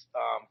is.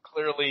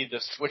 Clearly, the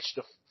switch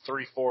to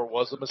 3-4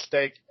 was a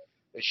mistake.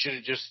 They should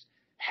have just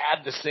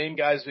had the same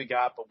guys we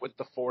got, but with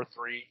the 4-3.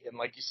 And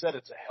like you said,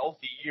 it's a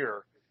healthy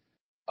year,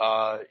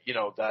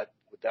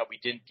 that we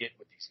didn't get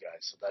with these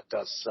guys. So that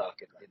does suck.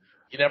 And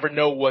you never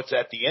know what's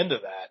at the end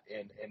of that.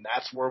 And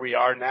that's where we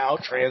are now,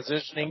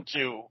 transitioning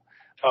to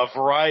a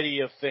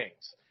variety of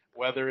things,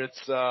 whether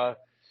it's,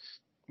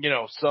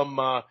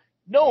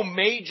 no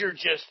major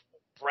just,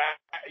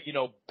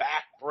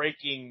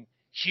 back-breaking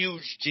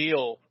huge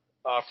deal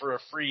for a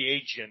free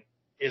agent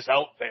is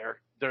out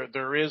there.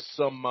 There is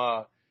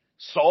some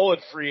solid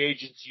free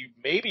agents you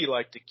maybe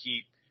like to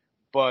keep,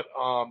 but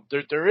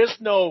there is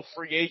no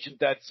free agent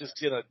that's just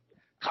going to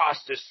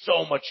cost us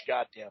so much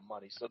goddamn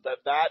money. So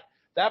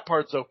that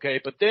part's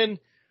okay. But then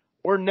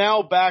we're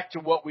now back to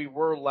what we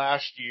were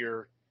last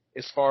year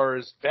as far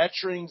as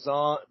veterans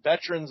on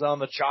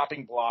the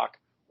chopping block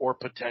or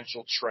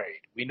potential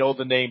trade. We know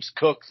the names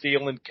Cook,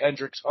 Thielen,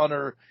 Kendricks,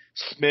 Hunter,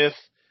 Smith.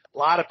 A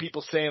lot of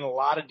people saying a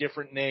lot of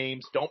different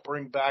names. Don't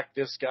bring back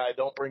this guy.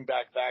 Don't bring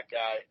back that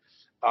guy.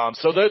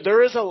 So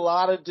there is a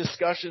lot of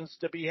discussions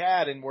to be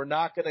had, and we're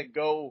not going to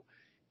go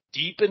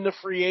deep into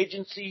free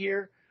agency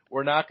here.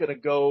 We're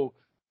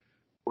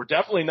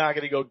definitely not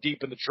going to go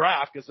deep in the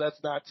draft because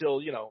that's not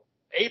till,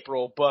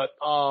 April. But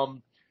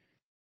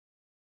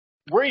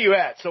where are you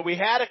at? So we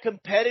had a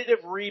competitive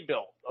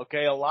rebuild.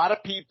 Okay, a lot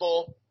of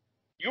people.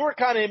 You were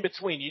kind of in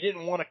between. You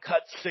didn't want to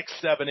cut 6,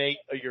 7, 8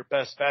 of your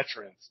best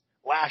veterans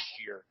last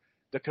year.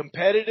 The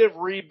competitive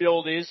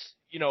rebuild is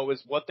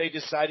what they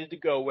decided to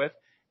go with.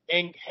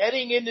 And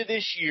heading into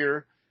this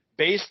year,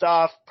 based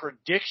off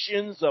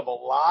predictions of a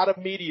lot of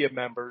media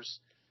members,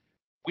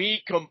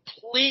 we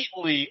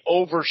completely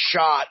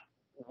overshot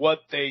what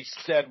they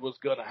said was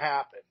going to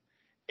happen.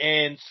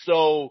 And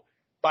so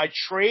by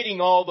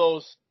trading all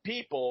those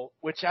people,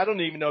 which I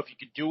don't even know if you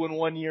could do in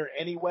 1 year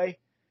anyway,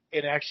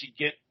 and actually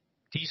get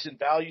decent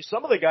value.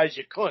 Some of the guys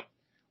you couldn't.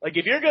 Like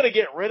if you're going to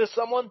get rid of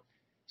someone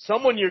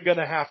you're going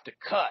to have to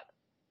cut,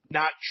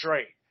 not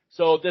trade.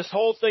 So this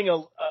whole thing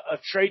of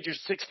trade your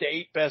 6 to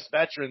 8 best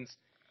veterans,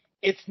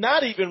 it's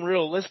not even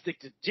realistic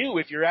to do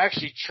if you're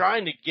actually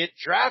trying to get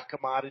draft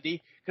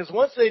commodity, because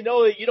once they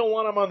know that you don't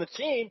want them on the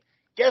team,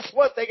 guess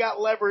what? They got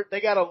leverage.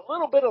 They got a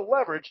little bit of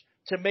leverage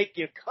to make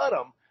you cut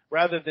them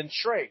rather than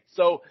trade.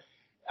 So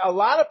a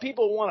lot of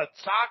people want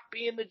to talk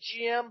being the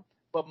GM.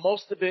 But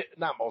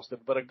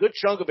but a good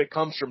chunk of it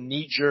comes from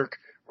knee-jerk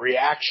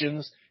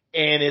reactions.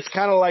 And it's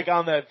kind of like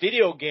on that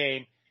video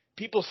game.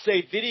 People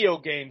say video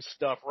game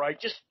stuff, right?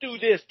 Just do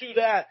this, do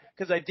that,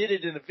 because I did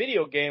it in a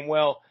video game.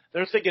 Well,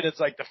 they're thinking it's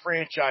like the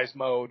franchise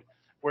mode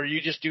where you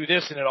just do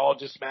this and it all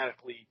just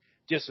magically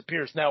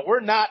disappears. Now, we're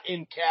not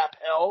in cap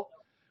hell.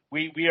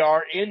 We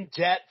are in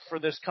debt for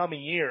this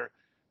coming year.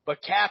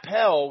 But cap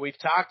hell, we've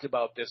talked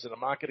about this, and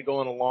I'm not going to go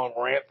on a long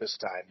rant this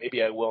time.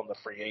 Maybe I will in the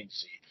free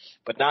agency,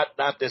 but not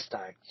this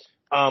time.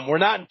 We're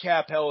not in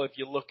cap hell if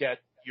you look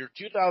at year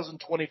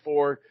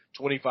 2024,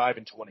 25,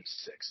 and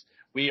 26.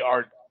 We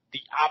are the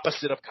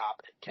opposite of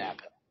cap hell,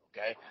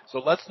 okay? So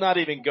let's not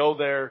even go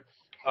there.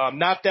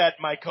 Not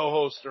that my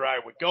co-host or I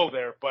would go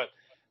there, but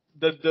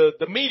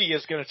the media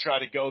is going to try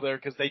to go there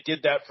because they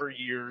did that for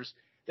years.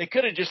 They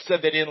could have just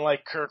said they didn't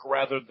like Kirk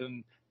rather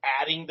than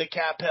adding the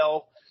cap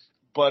hell.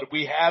 But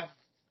we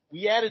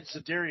added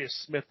Zadarius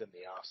Smith in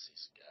the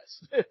offseason,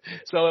 guys.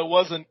 So it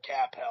wasn't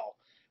cap hell.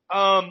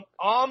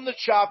 On the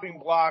chopping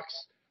blocks,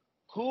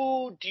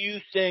 who do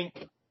you think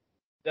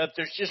that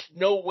there's just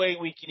no way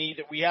we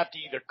have to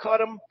either cut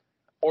them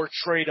or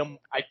trade them?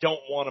 I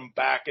don't want them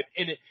back.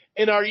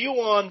 And are you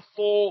on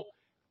full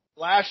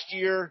last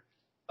year?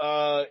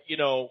 A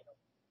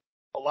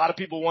lot of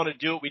people want to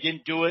do it. We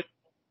didn't do it.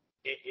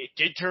 It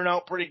did turn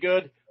out pretty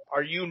good.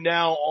 Are you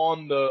now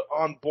on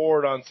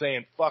board on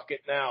saying, fuck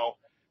it now?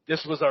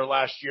 This was our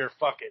last year.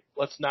 Fuck it.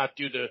 Let's not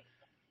do the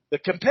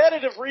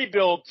competitive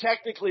rebuild.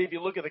 Technically, if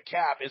you look at the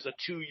cap, is a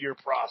 2-year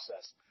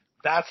process.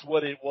 That's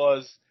what it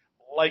was,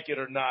 like it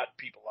or not,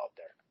 people out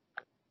there.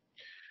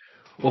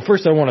 Well,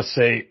 first I want to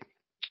say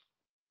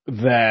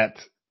that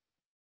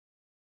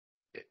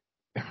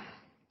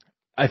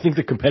I think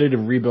the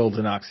competitive rebuild's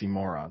an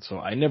oxymoron. So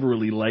I never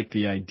really liked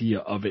the idea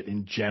of it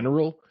in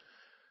general.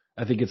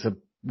 I think it's a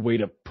way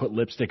to put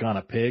lipstick on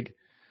a pig,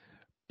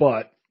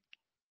 but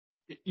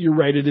you're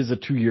right. It is a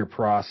 2-year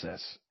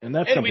process, and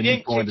that's something we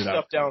didn't kick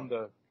stuff out. Down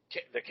the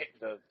can.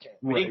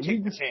 We didn't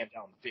kick the can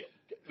down the field.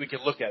 We could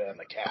look at it on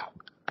the cap.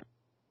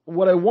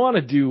 What I want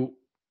to do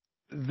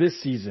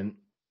this season,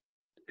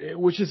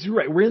 which is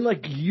right, we're in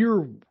like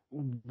year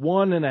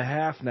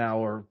 1.5 now,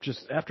 or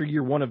just after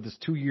year 1 of this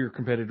 2-year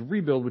competitive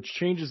rebuild, which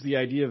changes the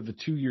idea of the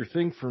 2-year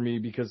thing for me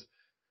because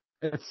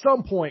at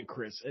some point,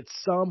 Chris,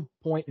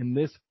 in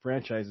this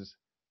franchise's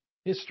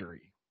history,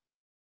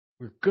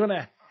 we're going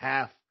to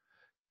have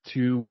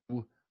to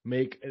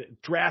make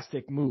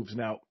drastic moves.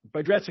 Now,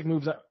 by drastic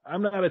moves,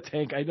 I'm not a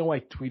tank. I know I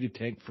tweeted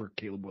tank for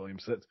Caleb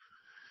Williams.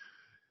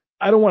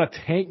 I don't want to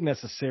tank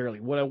necessarily.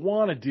 What I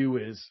want to do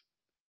is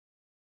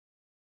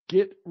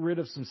get rid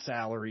of some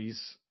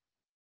salaries,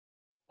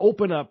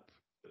 open up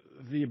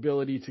the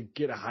ability to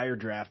get a higher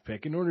draft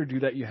pick. In order to do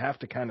that, you have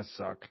to kind of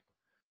suck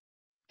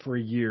for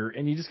a year,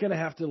 and you just gonna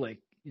have to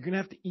you're gonna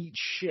have to eat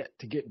shit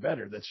to get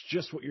better. That's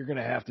just what you're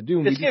gonna have to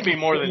do. It's gonna be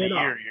more than a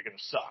year. You're gonna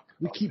suck.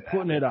 We keep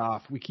putting it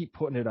off. We keep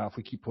putting it off.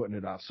 We keep putting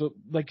it off. So,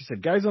 like you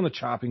said, guys on the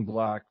chopping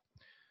block.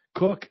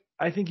 Cook,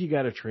 I think you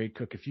got to trade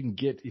Cook if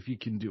you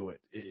can do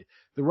it.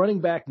 The running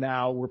back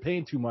now, we're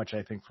paying too much,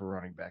 I think, for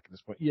running back at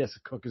this point. Yes,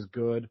 Cook is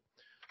good,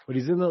 but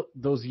he's in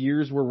those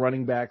years where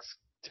running backs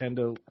tend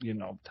to,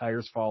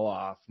 tires fall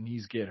off,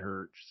 knees get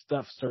hurt,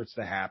 stuff starts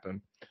to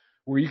happen.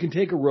 Where you can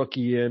take a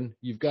rookie in,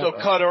 you've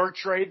got cut or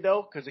trade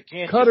though, because it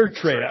can't cut or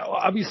trade.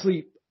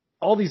 Obviously,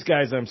 all these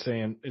guys I'm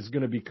saying is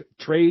going to be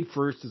trade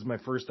first is my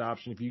first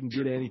option if you can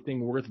get anything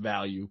worth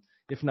value.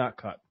 If not,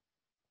 cut.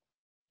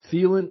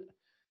 Thielen.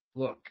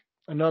 Look,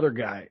 another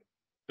guy,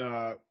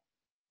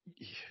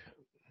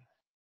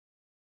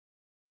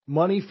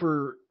 money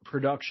for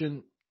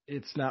production,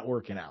 it's not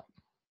working out.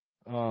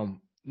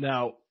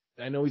 Now,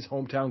 I know he's a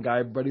hometown guy.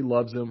 Everybody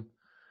loves him,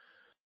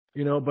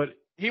 but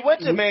he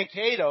went to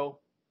Mankato.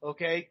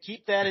 Okay,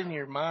 keep that in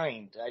your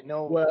mind. I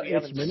know. Well,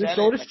 it's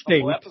Minnesota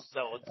State.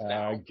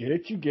 I get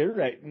it. You get it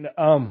right.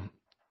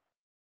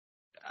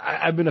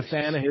 I've been a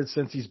fan of his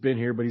since he's been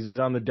here, but he's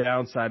on the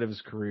downside of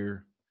his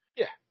career.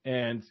 Yeah,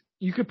 and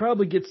you could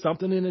probably get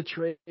something in a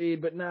trade,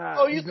 but he's not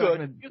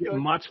going to get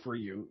much for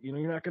you.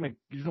 You're not going to.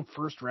 There's no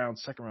first round,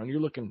 second round. You're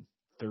looking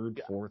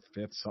third, fourth,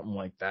 fifth, something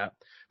like that.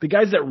 The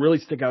guys that really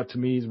stick out to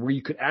me is where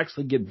you could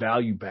actually get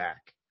value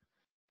back.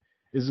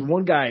 Is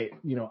one guy,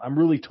 I'm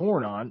really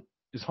torn on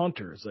is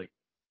Hunter. It's like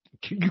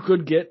you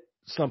could get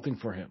something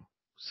for him,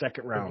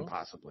 second round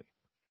possibly.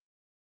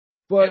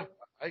 But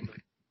I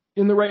agree.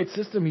 In the right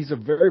system, he's a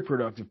very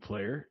productive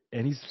player,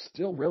 and he's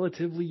still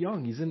relatively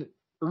young. He's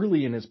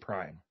early in his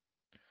prime.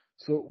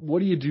 So what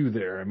do you do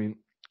there? I mean,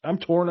 I'm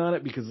torn on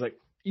it because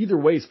either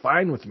way is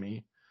fine with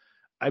me.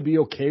 I'd be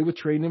okay with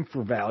trading him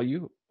for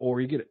value,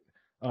 or you get it.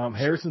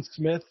 Harrison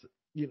Smith,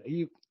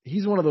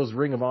 he's one of those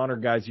Ring of Honor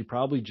guys. You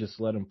probably just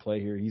let him play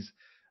here. He's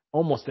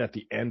almost at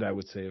the end, I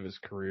would say, of his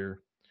career.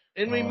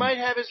 And we might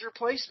have his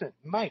replacement.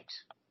 Might,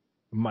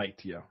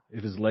 yeah,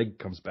 if his leg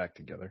comes back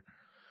together.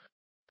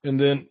 And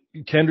then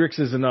Kendricks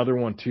is another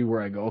one too,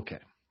 where I go, okay,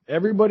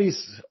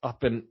 everybody's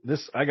up in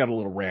this. I got a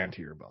little rant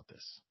here about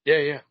this.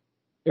 Yeah.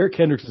 Eric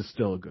Kendricks is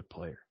still a good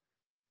player.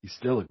 He's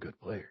still a good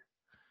player.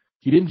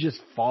 He didn't just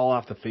fall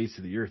off the face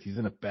of the earth. He's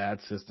in a bad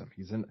system.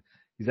 He's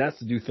asked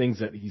to do things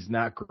that he's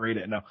not great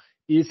at. Now,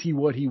 is he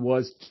what he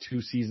was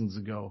 2 seasons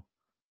ago?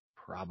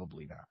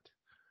 Probably not.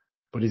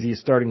 But is he a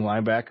starting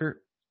linebacker?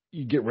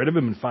 You get rid of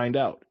him and find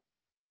out.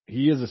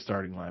 He is a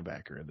starting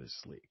linebacker in this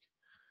league.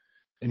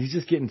 And he's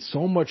just getting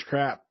so much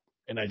crap.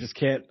 And I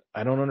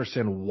don't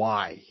understand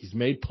why. He's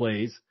made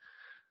plays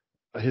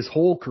his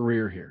whole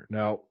career here.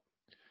 Now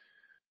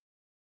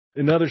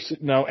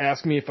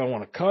ask me if I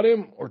want to cut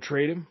him or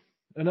trade him.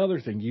 Another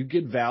thing, you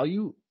get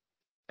value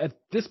at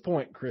this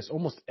point, Chris,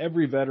 almost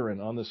every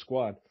veteran on this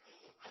squad,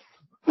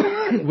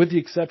 with the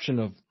exception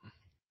of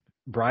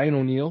Brian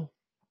O'Neill,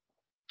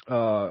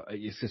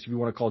 if you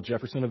want to call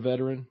Jefferson a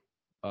veteran,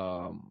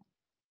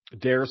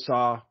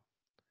 Darisaw,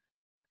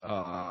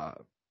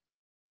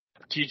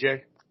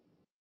 TJ,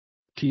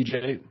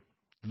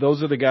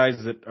 those are the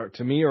guys that are,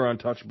 to me, are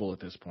untouchable at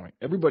this point.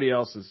 Everybody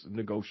else is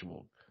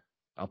negotiable.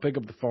 I'll pick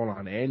up the phone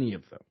on any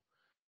of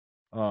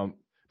them.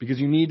 Because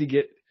you need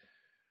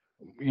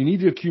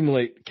to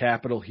accumulate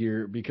capital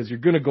here, because you're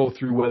going to go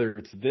through, whether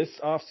it's this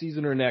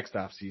offseason or next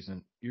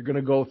offseason, you're going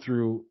to go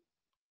through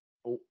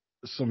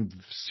some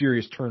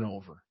serious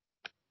turnover.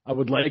 I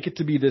would like it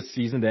to be this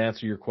season, to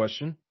answer your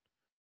question,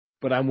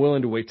 but I'm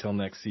willing to wait till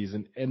next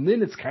season. And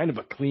then it's kind of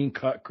a clean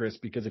cut, Chris,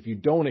 because if you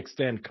don't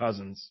extend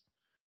Cousins,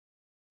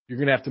 you're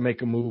going to have to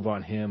make a move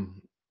on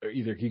him. Or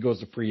either he goes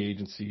to free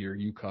agency or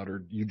you cut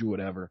or you do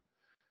whatever.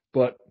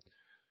 But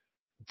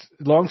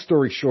long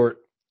story short,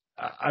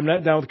 I'm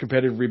not down with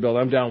competitive rebuild.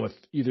 I'm down with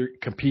either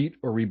compete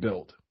or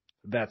rebuild.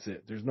 That's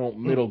it. There's no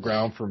middle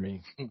ground for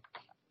me.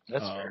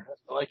 That's fair.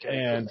 I like it.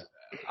 And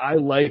I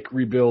like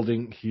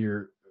rebuilding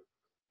here,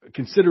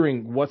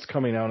 considering what's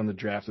coming out in the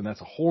draft, and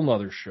that's a whole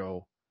nother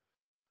show.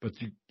 But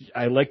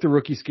I like the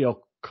rookie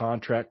scale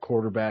contract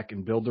quarterback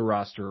and build the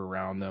roster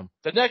around them.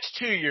 The next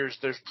 2 years,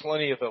 there's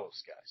plenty of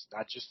those guys,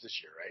 not just this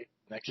year, right?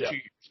 Next 2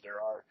 years,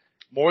 there are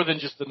more than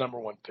just the number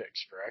 1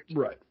 picks, correct?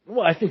 Right.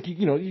 Well, I think,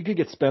 you could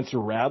get Spencer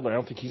Rattler. I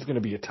don't think he's going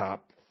to be a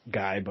top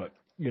guy, but,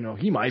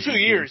 he might 2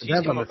 years,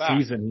 he's coming back.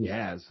 Season he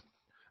has.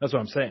 That's what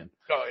I'm saying.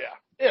 Oh,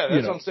 yeah. Yeah,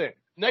 that's what I'm saying.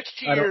 Next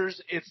 2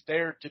 years, it's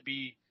there to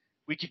be,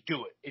 we could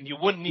do it. And you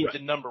wouldn't need the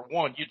number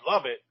 1. You'd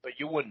love it, but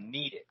you wouldn't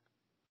need it.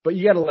 But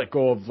you got to let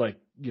go of,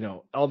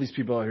 all these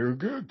people out here,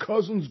 good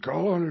Cousins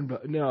gone.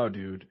 No,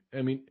 dude.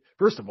 I mean,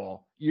 first of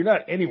all, you're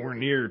not anywhere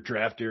near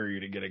draft area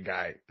to get a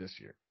guy this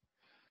year.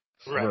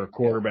 Right. For a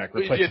quarterback.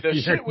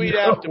 The shit we'd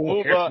have to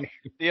move up,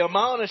 the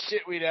amount of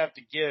shit we'd have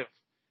to give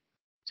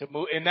to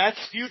move, and that's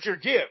future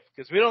give,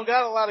 because we don't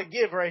got a lot of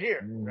give right here,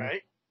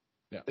 right?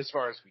 Yeah. As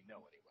far as we know,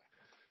 anyway.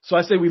 So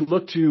I say we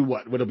look to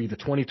what'll be the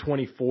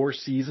 2024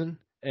 season,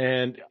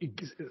 And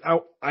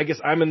I guess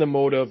I'm in the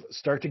mode of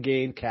start to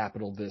gain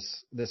capital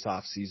this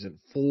off season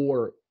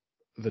for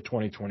the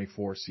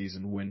 2024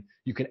 season when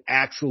you can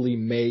actually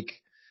make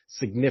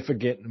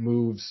significant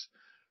moves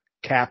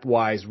cap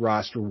wise,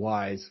 roster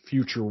wise,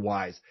 future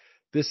wise.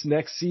 This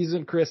next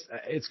season, Chris,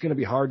 it's going to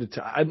be hard to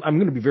tell. I'm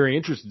going to be very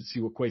interested to see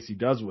what Kwesi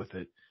does with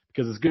it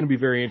because it's going to be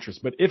very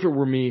interesting. But if it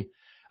were me,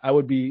 I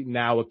would be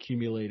now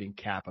accumulating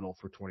capital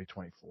for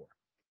 2024.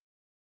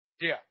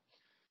 Yeah.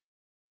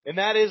 And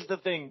that is the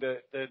thing.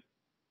 It's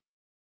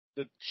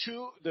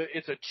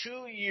a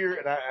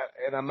 2-year,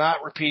 and I'm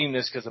not repeating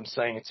this because I'm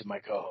saying it to my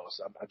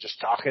co-host. I'm just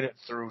talking it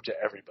through to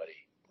everybody.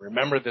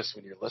 Remember this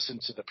when you're listening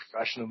to the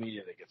professional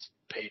media that gets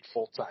paid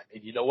full time.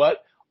 And you know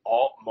what?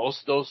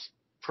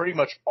 Pretty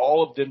much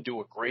all of them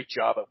do a great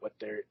job at what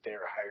they're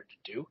hired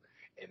to do.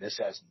 And this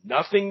has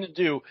nothing to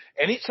do.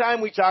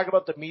 Anytime we talk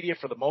about the media,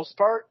 for the most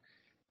part,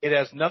 it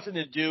has nothing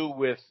to do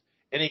with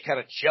any kind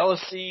of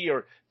jealousy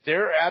or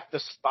they're at the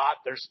spot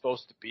they're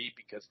supposed to be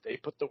because they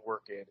put the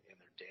work in and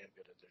they're damn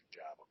good at their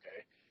job,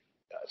 okay?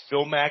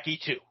 Phil Mackey,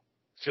 too.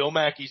 Phil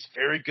Mackey's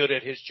very good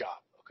at his job,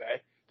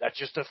 okay? That's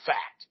just a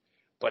fact.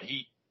 But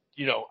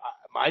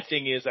my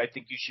thing is I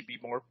think you should be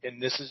more,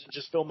 and this isn't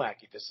just Phil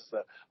Mackey. This is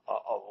a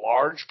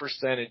large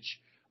percentage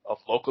of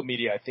local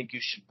media. I think you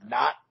should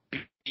not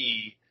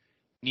be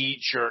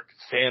knee-jerk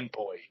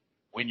fanboy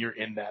when you're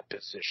in that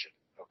position,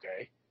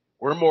 okay?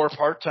 We're more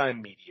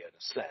part-time media in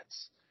a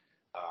sense.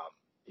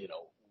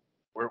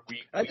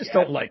 I just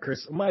don't like,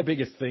 Chris. My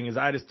biggest thing is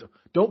I just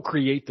don't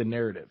create the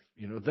narrative.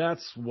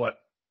 That's what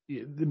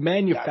the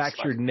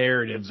manufactured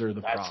narratives are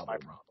the problem.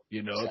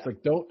 Exactly. It's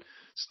like don't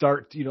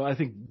start. I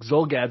think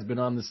Zolgad's been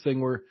on this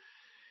thing where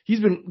he's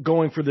been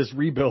going for this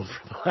rebuild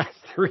for the last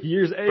 3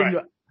 years. And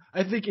right.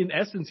 I think in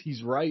essence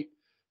he's right,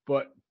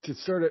 but to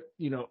sort of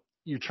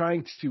you're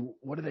trying to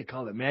what do they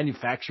call it?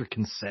 Manufacture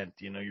consent.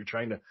 You're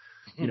trying to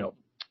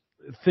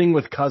thing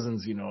with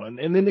Cousins.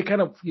 And then they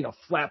kind of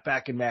flat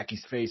back in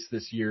Mackey's face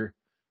this year.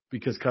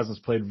 Because Cousins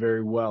played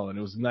very well, and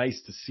it was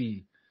nice to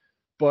see.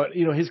 But,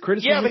 his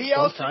criticism... Yeah, but he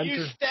also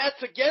used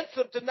stats against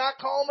him to not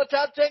call him a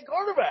top 10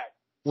 quarterback.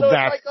 Well, so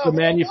that's the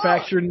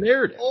manufactured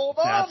narrative. Hold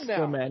on now. That's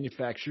the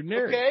manufactured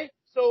narrative. Okay,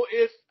 so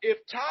if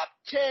top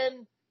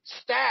 10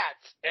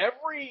 stats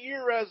every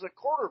year as a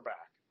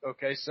quarterback,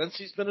 okay, since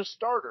he's been a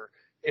starter,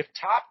 if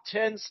top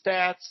 10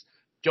 stats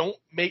don't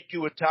make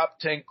you a top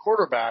 10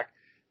 quarterback,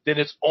 then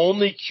it's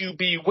only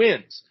QB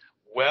wins.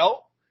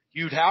 Well...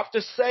 You'd have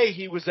to say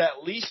he was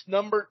at least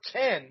number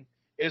 10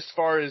 as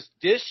far as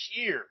this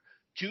year,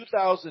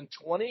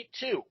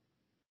 2022.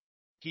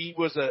 He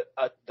was the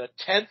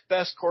 10th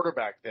best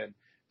quarterback then,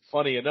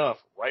 funny enough,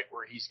 right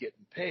where he's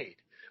getting paid.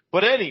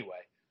 But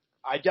anyway,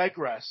 I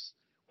digress.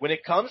 When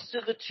it comes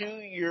to the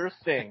 2-year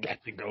thing.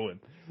 Got to going.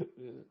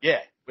 Yeah,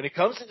 when it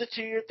comes to the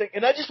 2-year thing,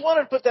 and I just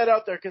wanted to put that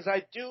out there because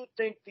I do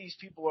think these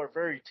people are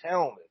very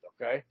talented,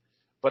 okay?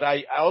 But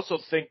I also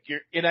think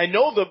and I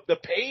know the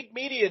paid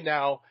media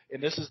now,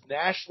 and this is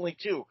nationally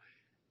too,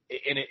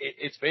 and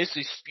it's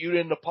basically spewed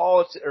into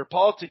politics, or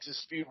politics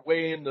is spewed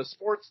way into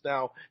sports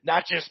now,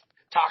 not just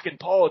talking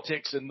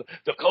politics and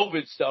the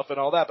COVID stuff and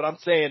all that, but I'm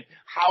saying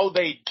how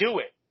they do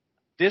it.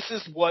 This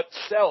is what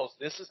sells.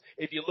 This is,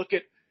 if you look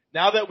at,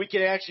 now that we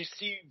can actually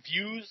see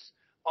views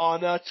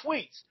on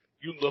tweets,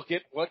 you look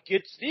at what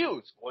gets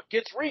views, what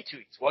gets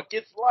retweets, what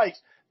gets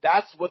likes.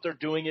 That's what they're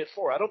doing it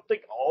for. I don't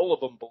think all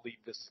of them believe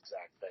this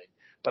exact thing,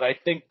 but I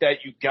think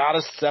that you got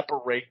to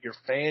separate your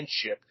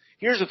fanship.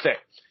 Here's the thing: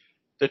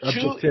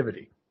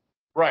 objectivity.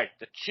 Right.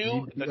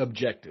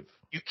 Objective.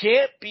 You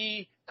can't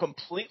be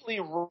completely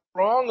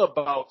wrong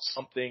about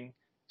something,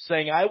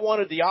 saying I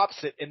wanted the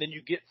opposite, and then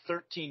you get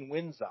 13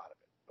 wins out of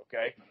it.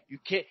 Okay, you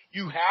can't.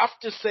 You have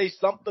to say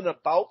something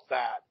about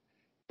that.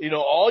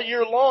 All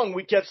year long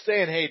we kept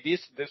saying, "Hey,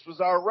 this was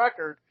our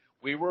record.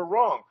 We were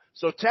wrong."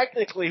 So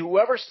technically,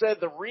 whoever said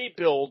the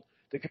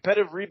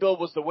competitive rebuild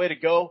was the way to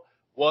go,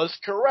 was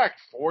correct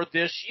for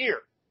this year.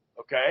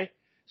 Okay?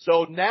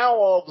 So now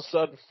all of a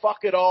sudden, fuck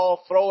it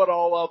all, throw it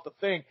all out the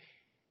thing.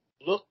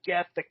 Look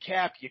at the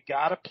cap. You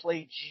gotta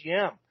play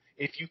GM.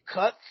 If you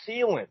cut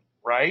Thielen,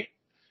 right,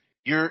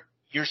 you're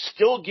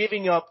still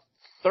giving up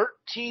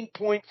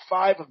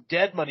 13.5 of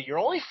dead money. You're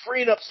only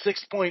freeing up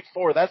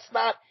 6.4. That's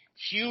not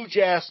huge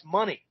ass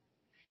money.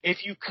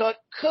 If you cut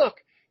Cook,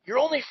 you're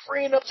only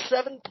freeing up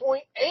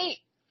 7.8.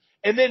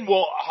 And then,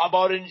 how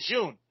about in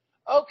June?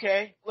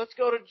 Okay, let's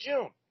go to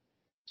June.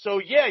 So,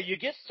 yeah, you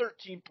get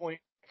 13.4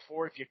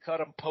 if you cut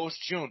them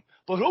post-June.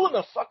 But who in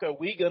the fuck are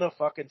we going to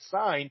fucking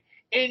sign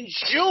in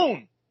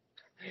June?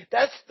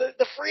 That's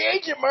the free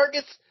agent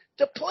market's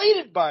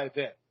depleted by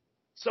then.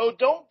 So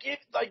don't get,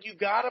 you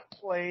got to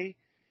play.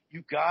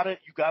 You got to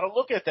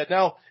look at that.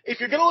 Now, if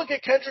you're going to look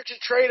at Kendrick to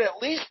trade,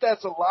 at least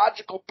that's a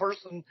logical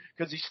person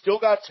because he's still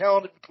got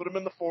talent if you put him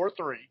in the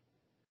 4-3.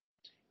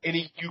 And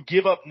you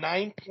give up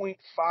 9.5,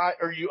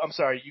 or you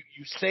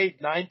saved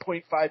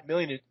 $9.5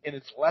 million, and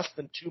it's less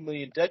than $2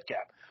 million dead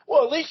cap.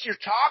 Well, at least you're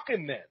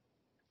talking then.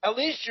 At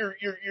least you're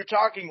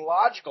talking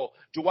logical.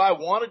 Do I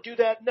want to do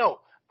that? No.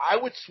 I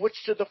would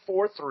switch to the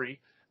 4-3.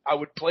 I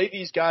would play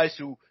these guys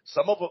who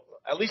some of them,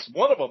 at least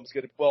one of them is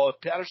going to, well, if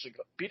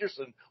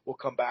Peterson will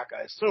come back,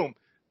 I assume,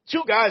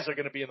 2 guys are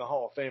going to be in the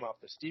Hall of Fame off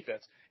this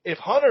defense. If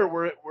Hunter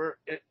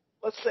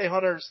let's say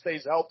Hunter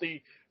stays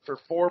healthy for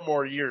 4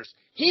 more years,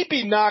 he'd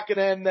be knocking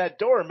in that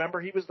door. Remember,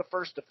 he was the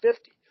first to 50.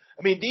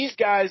 I mean, these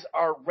guys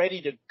are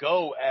ready to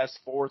go as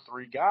 4-3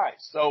 guys.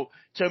 So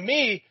to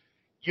me,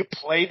 you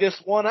play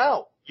this one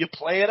out. You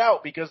play it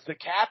out because the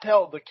cap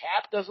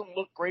doesn't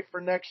look great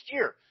for next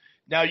year.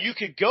 Now you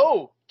could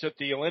go to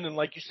Thielen and,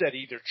 like you said,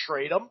 either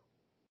trade him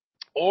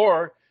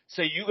or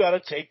say you got to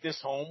take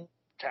this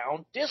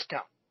hometown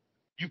discount.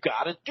 You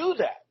got to do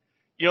that.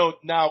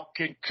 Now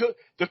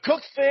the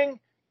Cook thing,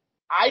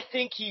 I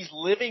think he's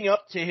living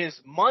up to his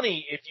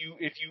money. If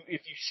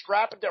you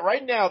strap it down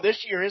right now,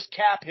 this year his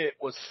cap hit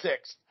was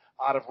 6th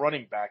out of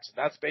running backs, and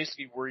that's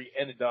basically where he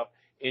ended up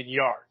in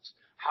yards.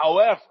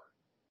 However,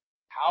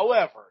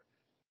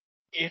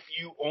 if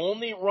you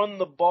only run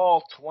the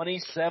ball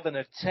 27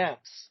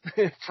 attempts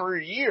per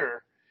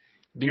year,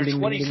 you're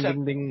 27.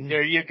 Ding, ding, ding.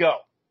 There you go.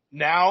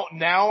 Now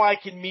I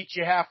can meet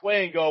you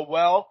halfway and go,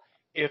 well,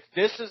 if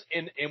this is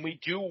and we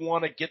do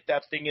want to get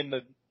that thing in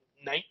the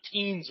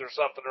 19s or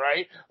something,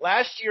 right?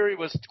 Last year he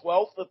was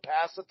 12th in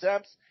pass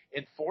attempts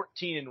and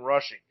 14 in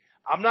rushing.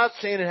 I'm not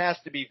saying it has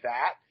to be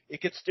that.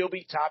 It could still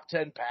be top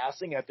 10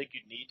 passing. I think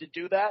you need to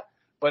do that.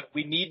 But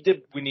we need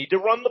to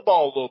run the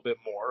ball a little bit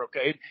more,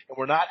 okay? And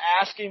we're not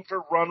asking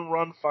for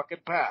run, fucking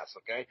pass,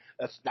 okay?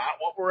 That's not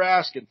what we're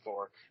asking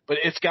for. But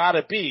it's got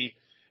to be.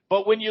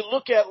 But when you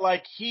look at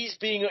like he's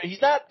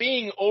not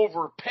being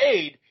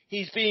overpaid,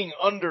 he's being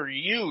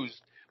underused,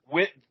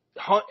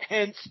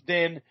 hence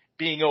then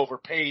being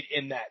overpaid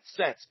in that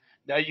sense.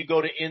 Now you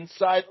go to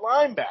inside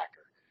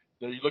linebacker.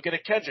 Now you look at a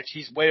Kendricks,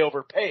 he's way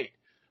overpaid.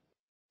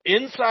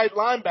 Inside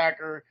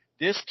linebacker,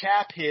 this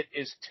cap hit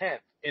is 10th.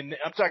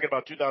 I'm talking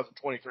about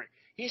 2023.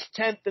 He's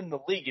 10th in the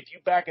league. If you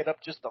back it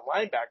up just the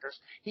linebackers,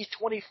 he's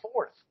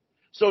 24th.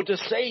 So to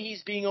say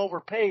he's being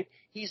overpaid,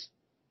 he's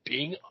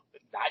being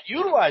not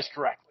utilized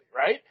correctly,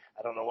 right?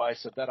 I don't know why I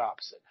said that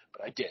opposite,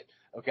 but I did.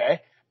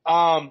 Okay.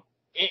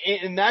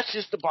 And that's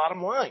just the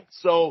bottom line.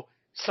 So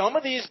some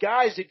of these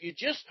guys, if you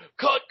just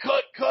cut,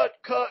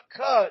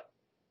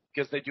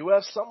 because they do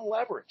have some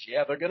leverage.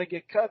 Yeah, they're going to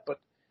get cut, but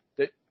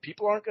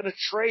people aren't going to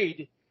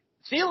trade.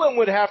 Thielen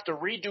would have to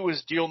redo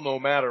his deal no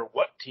matter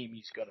what team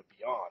he's going to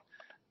be on.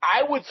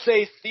 I would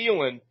say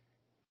Thielen,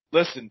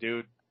 listen,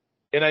 dude,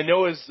 and I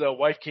know his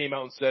wife came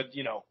out and said,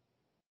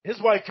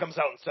 his wife comes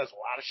out and says a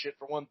lot of shit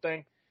for one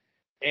thing,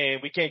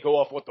 and we can't go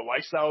off what the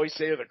wives always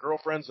say or the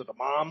girlfriends or the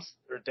moms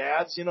or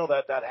dads,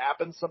 that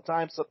happens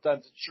sometimes.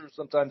 Sometimes it's true,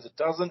 sometimes it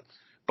doesn't.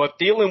 But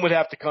Thielen would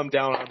have to come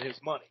down on his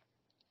money.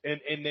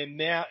 And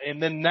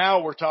then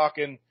now we're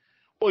talking,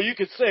 well, you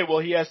could say, well,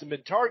 he hasn't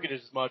been targeted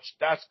as much.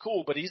 That's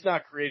cool, but he's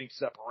not creating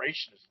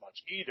separation as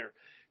much either.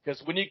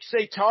 Because when you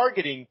say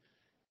targeting,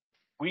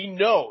 we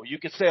know you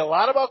can say a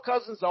lot about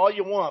Cousins all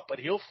you want, but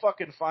he'll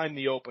fucking find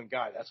the open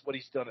guy. That's what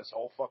he's done his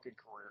whole fucking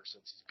career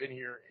since he's been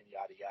here and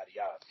yada, yada,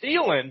 yada.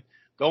 Thielen,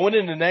 going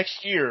into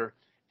next year,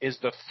 is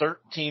the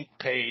 13th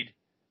paid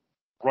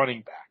running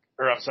back.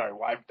 Or, I'm sorry,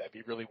 that'd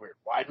be really weird.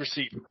 Wide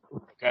receiver,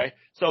 okay?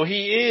 So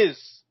he is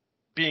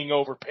being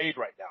overpaid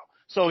right now.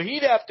 So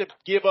he'd have to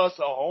give us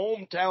a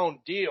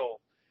hometown deal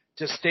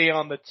to stay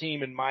on the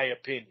team, in my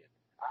opinion.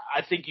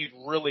 I think you'd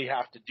really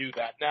have to do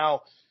that.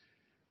 Now,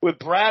 with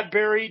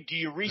Bradbury, do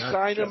you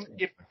re-sign him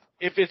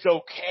if it's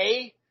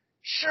okay?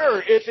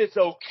 Sure, if it's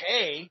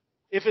okay.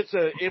 If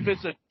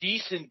it's a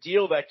decent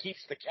deal that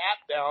keeps the cap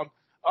down.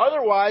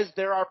 Otherwise,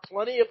 there are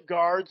plenty of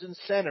guards and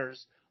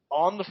centers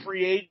on the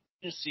free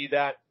agency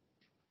that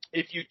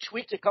if you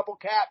tweaked a couple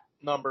cap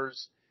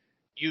numbers,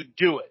 you'd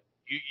do it.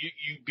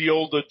 You'd be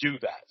able to do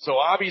that. So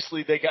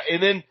obviously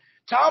and then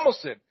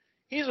Tomlinson,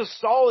 he's a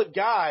solid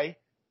guy.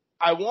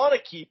 I want to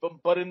keep him,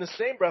 but in the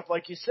same breath,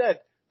 like you said,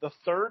 the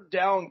third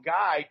down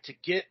guy to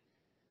get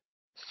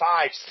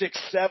 5, 6,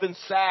 7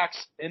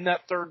 sacks in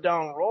that third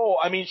down role.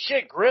 I mean,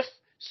 shit, Griff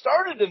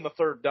started in the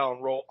third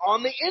down role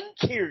on the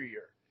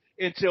interior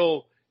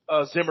until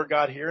Zimmer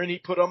got here and he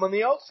put him on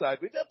the outside.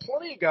 We've had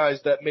plenty of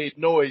guys that made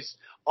noise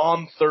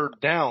on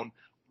third down.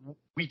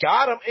 We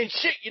got him. And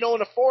shit, in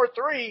a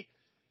 4-3,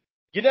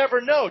 you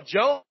never know.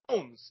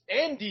 Jones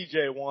and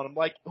DJ want him.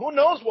 Like, who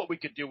knows what we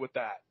could do with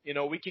that?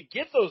 We could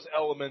get those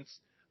elements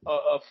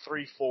of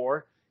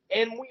 3-4.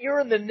 And you're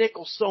in the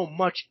nickel so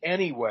much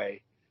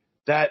anyway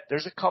that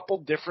there's a couple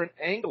different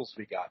angles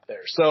we got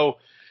there. So,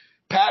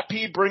 Pat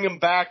P, bring him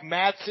back.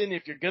 Matson,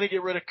 if you're going to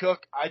get rid of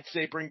Cook, I'd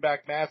say bring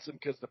back Matson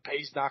because the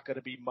pay's not going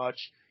to be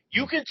much.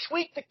 You can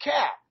tweak the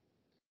cap,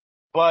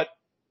 but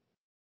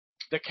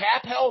the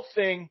cap health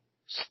thing,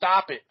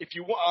 stop it. If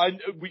you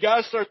want, we got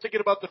to start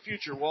thinking about the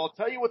future. Well, I'll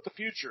tell you what the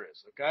future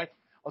is, okay?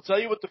 I'll tell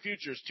you what the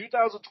future is.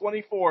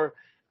 2024,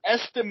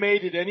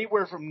 estimated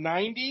anywhere from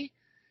 90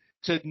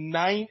 to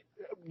 9,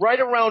 right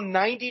around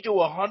 90 to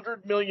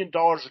 $100 million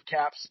of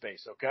cap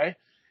space, okay?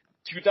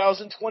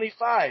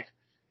 2025,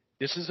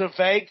 this is a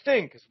vague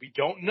thing because we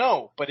don't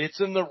know, but it's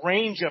in the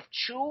range of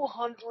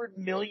 $200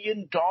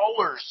 million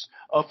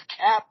of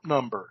cap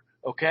number,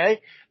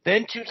 Okay?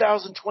 Then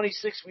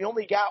 2026, we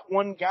only got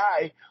one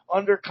guy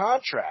under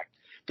contract.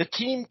 The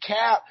team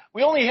cap,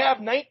 we only have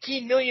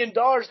 $19 million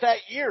that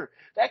year.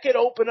 That could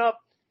open up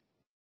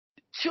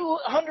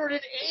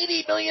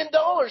 $280 million.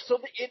 So,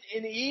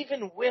 and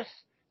even with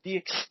the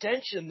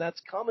extension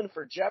that's coming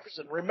for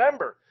Jefferson,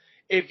 remember,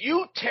 if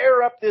you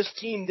tear up this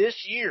team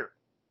this year,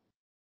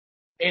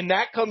 and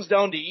that comes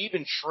down to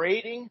even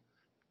trading,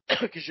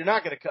 because you're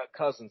not going to cut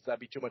Cousins, that'd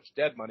be too much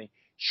dead money.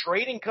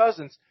 Trading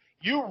Cousins,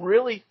 you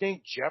really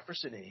think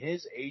Jefferson and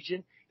his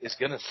agent is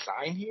going to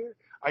sign here?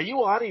 Are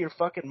you out of your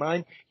fucking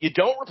mind? You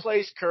don't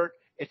replace Kirk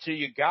until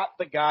you got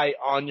the guy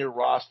on your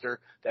roster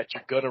that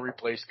you're going to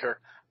replace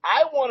Kirk.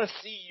 I want to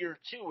see year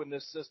 2 in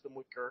this system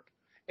with Kirk.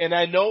 And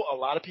I know a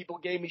lot of people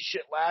gave me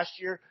shit last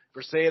year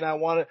for saying I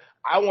want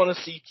to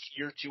see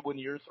year 2 and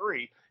year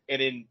 3.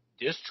 And in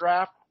this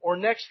draft or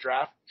next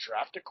draft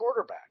a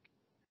quarterback.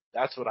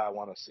 That's what I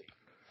want to see.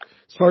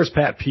 As far as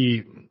Pat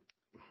P,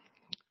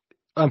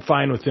 I'm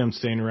fine with him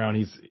staying around.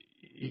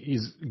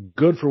 He's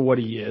good for what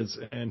he is,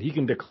 and he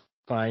can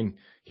decline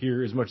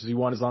here as much as he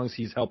wants as long as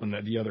he's helping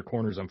the other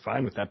corners. I'm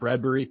fine with that.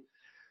 Bradbury,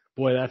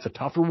 boy, that's a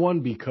tougher one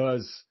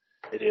because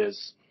it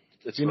is.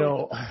 He's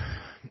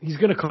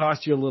going to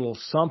cost you a little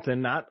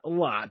something, not a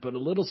lot, but a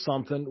little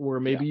something where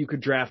maybe you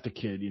could draft a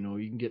kid. You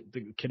can get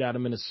the kid out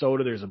of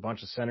Minnesota. There's a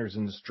bunch of centers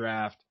in this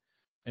draft,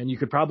 and you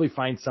could probably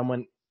find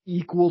someone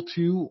equal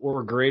to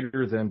or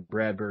greater than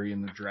Bradbury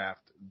in the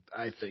draft.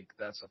 I think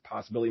that's a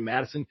possibility.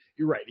 Madison,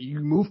 you're right. You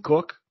move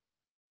Cook.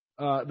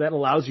 That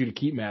allows you to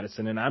keep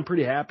Madison, and I'm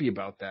pretty happy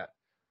about that.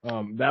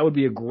 That would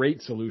be a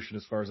great solution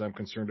as far as I'm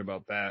concerned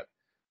about that.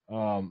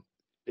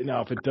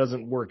 Now, if it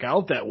doesn't work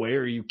out that way,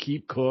 or you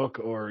keep Cook,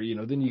 or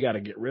then you got to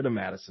get rid of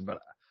Madison. But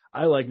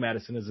I like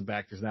Madison as a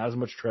back. There's not as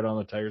much tread on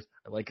the tires.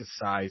 I like his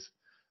size.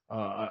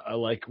 I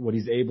like what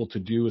he's able to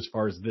do as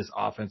far as this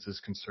offense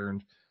is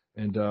concerned.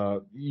 And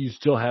you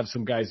still have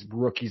some guys,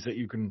 rookies that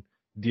you can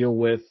deal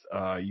with.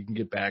 You can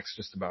get backs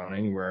just about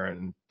anywhere.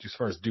 And as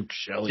far as Duke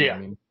Shelley, I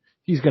mean,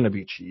 he's going to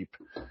be cheap.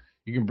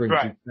 You can bring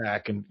Duke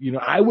back. And,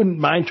 I wouldn't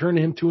mind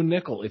turning him to a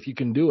nickel if you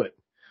can do it.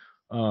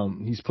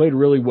 He's played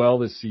really well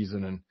this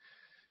season. And,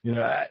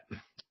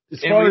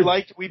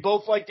 we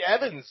both liked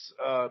Evans'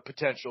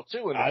 potential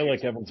too. I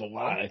like Evans a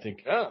lot. I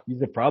think he's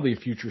probably a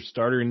future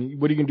starter. And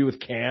what are you going to do with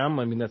Cam?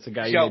 I mean, that's a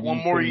guy. He's got one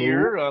more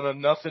year on a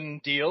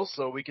nothing deal,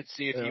 so we could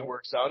see if he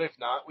works out. If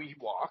not, he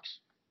walks.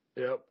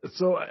 Yep.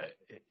 So,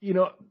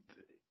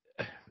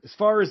 as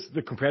far as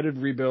the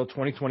competitive rebuild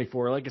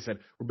 2024, like I said,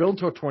 we're building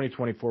to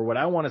 2024. What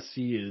I want to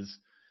see is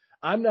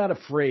I'm not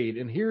afraid.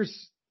 And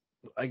here's,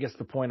 I guess,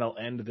 the point I'll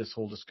end this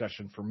whole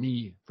discussion for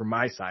me, from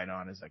my side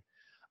on, is like,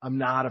 I'm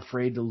not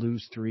afraid to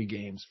lose 3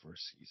 games for a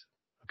season.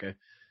 Okay.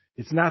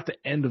 It's not the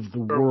end of the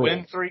world.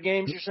 Win 3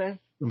 games, you're saying?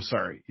 I'm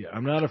sorry. Yeah.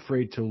 I'm not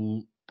afraid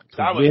to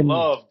I would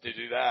love to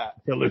do that.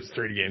 To lose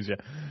 3 games. Yeah.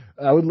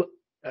 I would,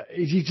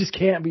 you just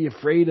can't be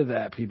afraid of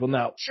that, people.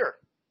 Now, sure.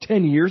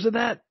 10 years of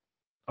that.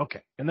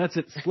 Okay. And that's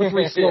it.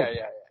 Slippery slope.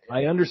 Yeah.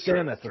 I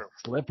understand that's a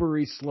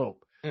slippery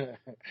slope.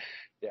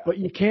 But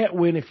you can't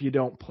win if you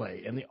don't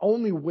play. And the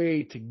only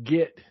way to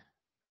get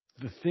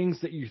the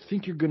things that you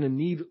think you're going to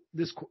need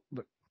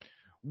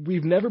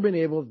we've never been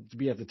able to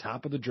be at the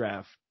top of the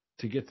draft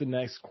to get the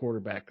next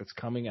quarterback that's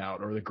coming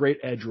out, or the great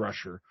edge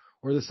rusher,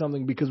 or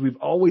something, because we've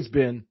always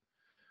been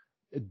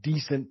a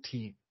decent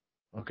team.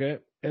 Okay.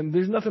 And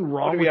there's nothing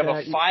wrong with that. We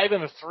have a 5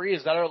 and a 3.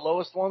 Is that our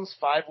lowest ones?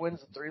 5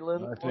 wins and 3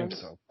 wins? I think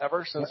so.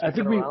 Ever since I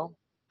think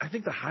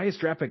the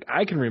highest draft pick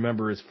I can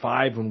remember is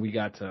 5 when we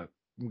got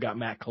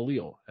Matt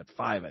Khalil at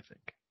 5, I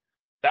think.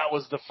 That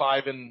was the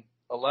 5 and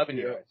 11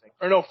 year, I think.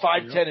 Or no,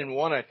 5, 10 and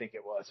 1, I think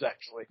it was,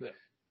 actually. Yeah.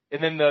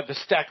 And then the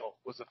Steckel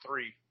was a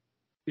 3.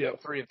 Yeah,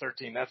 3 and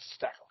 13. That's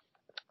Steckel.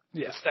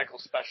 Yeah,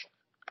 Steckel special.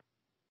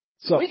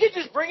 So we could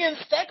just bring in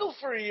Steckel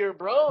for a year,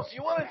 bro. If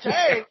you want to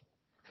tank.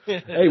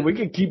 Hey, we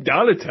can keep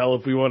Donatel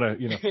if we want to,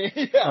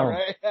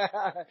 right.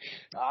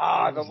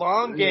 The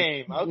long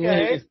game. Okay.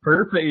 Yeah, he's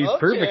perfect. He's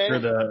perfect for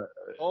the.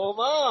 Hold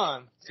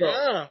on.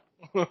 So,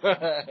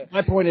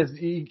 my point is,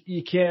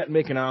 you can't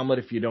make an omelet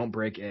if you don't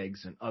break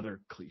eggs and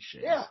other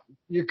cliches. Yeah.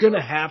 You're going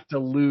to have to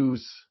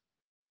lose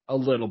a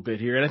little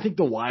bit here. And I think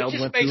the Wild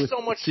went through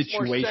a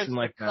situation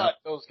like that. Cut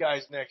those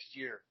guys next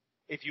year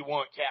if you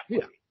want cap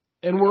money.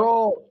 Yeah. And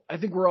I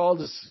think we're all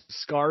just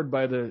scarred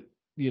by the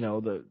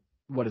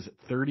what is it,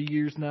 30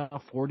 years now,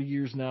 40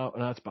 years now?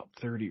 No, it's about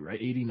 30, right?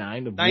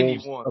 89 of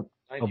 91.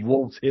 Of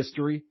Wolves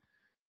history.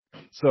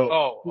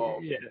 So,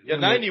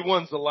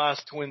 91's the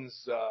last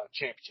Twins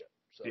championship.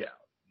 So. Yeah.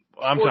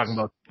 I'm talking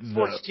about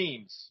sports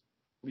teams.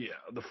 Yeah,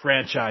 the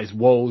franchise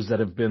woes that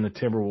have been the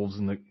Timberwolves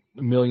and the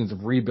millions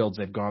of rebuilds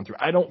they've gone through.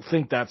 I don't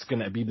think that's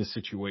going to be the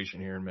situation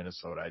here in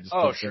Minnesota. I just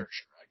think sure.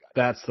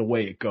 That's the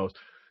way it goes.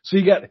 So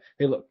you got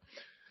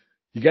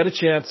a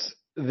chance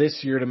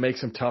this year to make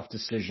some tough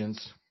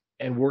decisions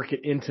and work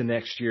it into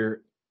next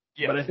year.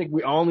 Yeah. But I think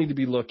we all need to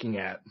be looking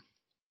at,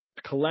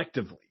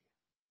 collectively,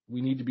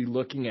 we need to be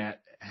looking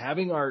at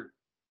having our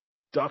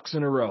ducks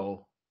in a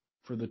row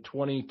for the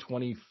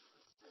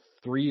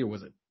 2023, or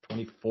was it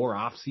 24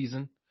 off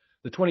season?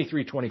 the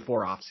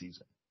 23-24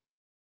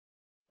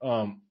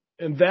 offseason.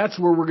 And that's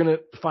where we're going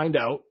to find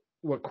out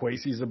what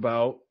Kwesi's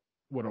about,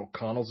 what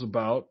O'Connell's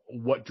about,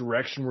 what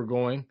direction we're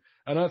going.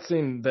 I'm not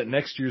saying that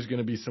next year is going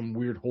to be some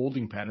weird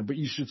holding pattern, but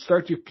you should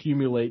start to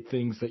accumulate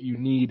things that you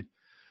need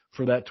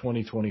for that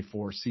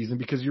 2024 season,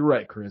 because you're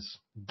right, Chris,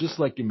 just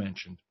like you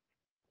mentioned.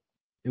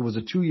 It was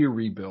a 2-year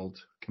rebuild,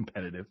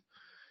 competitive.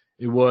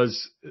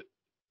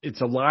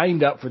 It's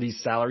aligned up for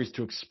these salaries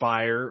to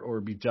expire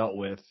or be dealt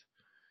with.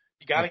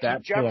 You got to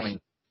keep Jefferson.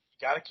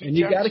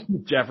 You got to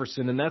keep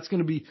Jefferson, and that's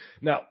going to be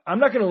 – now, I'm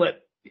not going to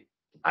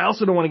I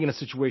also don't want to get in a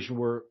situation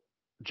where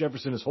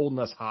Jefferson is holding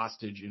us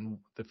hostage in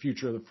the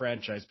future of the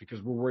franchise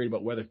because we're worried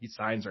about whether he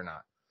signs or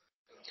not.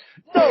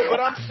 No,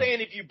 but I'm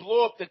saying if you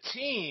blow up the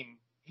team,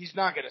 he's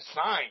not going to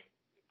sign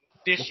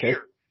this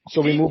year.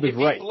 So we move his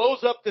right. If he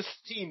blows up this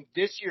team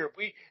this year,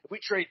 if we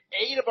trade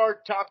 8 of our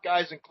top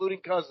guys,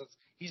 including Cousins,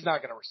 he's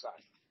not going to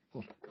resign.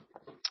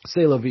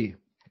 C'est la vie.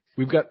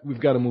 We've got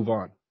to move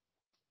on.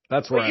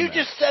 That's where you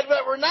just said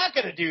that we're not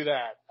going to do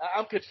that.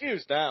 I'm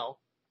confused now.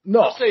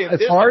 No,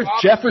 as far as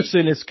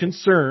Jefferson is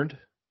concerned,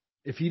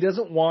 if he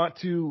doesn't want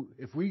to,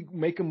 if we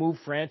make a move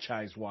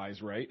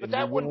franchise-wise, right, but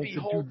that wouldn't be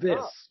holding them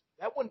up.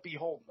 That wouldn't be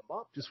holding them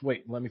up. Just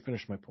wait. Let me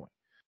finish my point.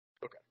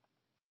 Okay.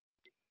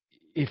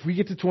 If we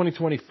get to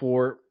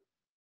 2024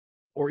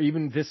 or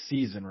even this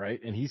season, right,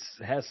 and he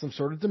has some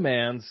sort of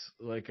demands,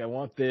 like I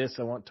want this,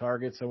 I want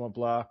targets, I want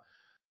blah,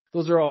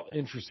 those are all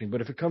interesting.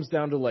 But if it comes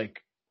down to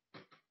like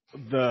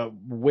the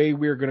way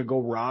we're going to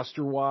go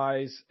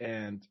roster-wise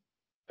and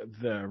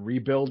the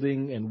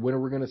rebuilding and when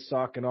we're going to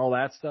suck and all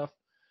that stuff,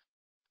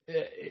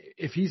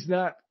 if he's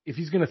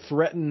going to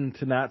threaten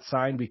to not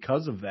sign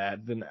because of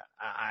that, then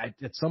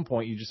at some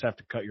point you just have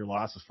to cut your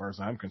loss as far as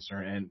I'm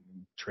concerned and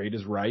trade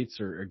his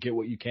rights or get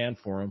what you can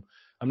for him.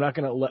 I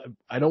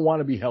don't want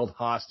to be held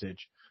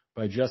hostage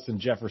by Justin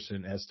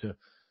Jefferson as to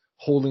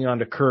holding on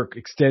to Kirk,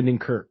 extending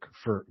Kirk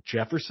for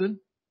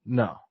Jefferson.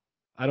 No,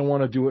 I don't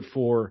want to do it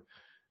for,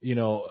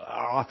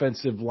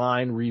 offensive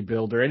line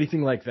rebuild or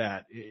anything like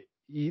that.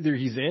 Either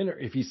he's in, or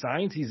if he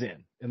signs, he's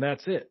in, and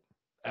that's it.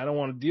 I don't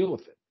want to deal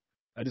with it.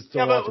 I just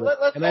don't want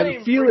to. And I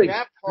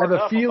have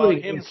a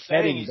feeling him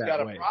saying he's got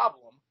a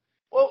problem.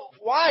 Well,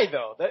 why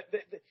though?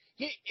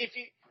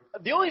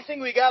 The only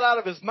thing we got out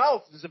of his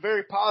mouth is a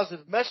very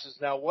positive message.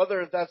 Now,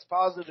 whether that's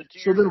positive to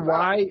you. So then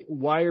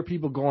why are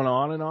people going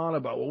on and on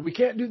about, well, we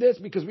can't do this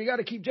because we got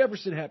to keep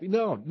Jefferson happy?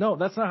 No,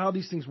 that's not how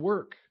these things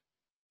work.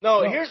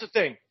 No, here's the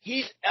thing.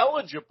 He's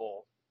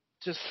eligible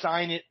to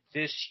sign it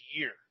this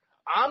year.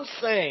 I'm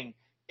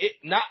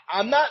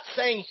not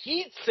saying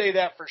he'd say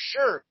that for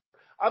sure.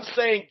 I'm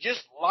saying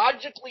just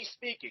logically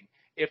speaking,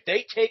 if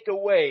they take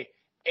away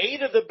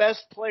 8 of the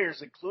best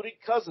players, including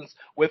Cousins,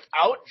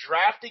 without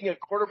drafting a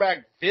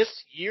quarterback this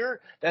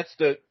year, that's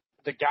the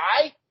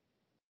guy,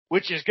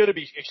 which is going to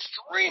be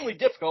extremely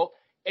difficult.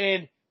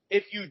 And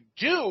if you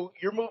do,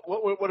 you're moving,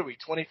 what are we,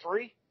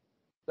 23? Is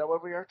that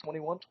what we are,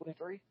 21,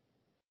 23? I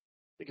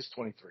think it's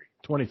 23.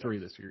 23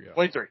 this year, yeah.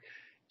 23.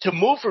 To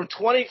move from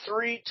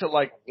 23 to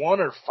like 1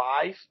 or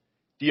 5,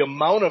 the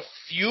amount of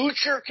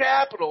future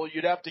capital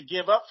you'd have to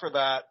give up for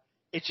that,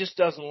 it just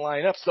doesn't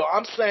line up. So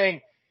I'm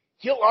saying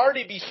he'll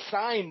already be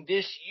signed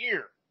this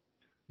year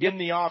in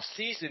the off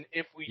season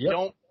if we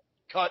don't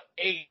cut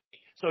 8.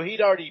 So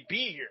he'd already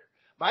be here.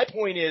 My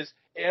point is,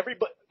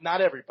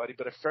 not everybody,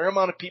 but a fair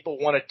amount of people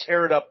want to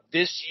tear it up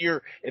this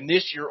year and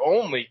this year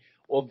only.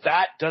 Well,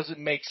 that doesn't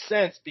make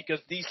sense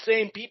because these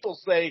same people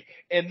say,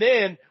 and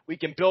then we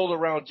can build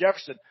around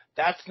Jefferson.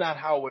 That's not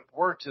how it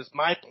works, is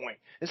my point.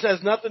 This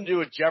has nothing to do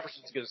with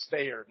Jefferson's going to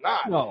stay here or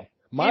not. No,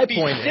 my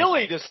point is,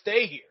 silly to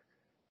stay here.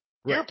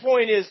 Right. Your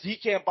point is he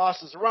can't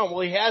boss us around.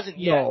 Well, he hasn't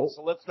yet,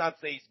 so let's not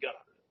say he's going to.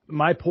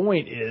 My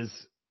point is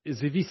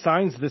if he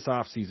signs this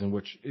offseason,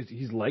 which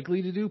he's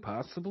likely to do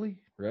possibly,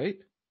 right?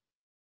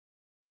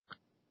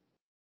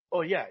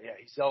 Oh, yeah,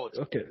 he's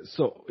eligible. Okay,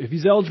 so if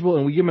he's eligible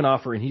and we give him an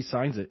offer and he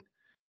signs it,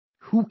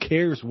 who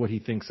cares what he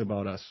thinks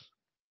about us?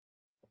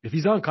 If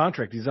he's on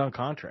contract, he's on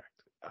contract.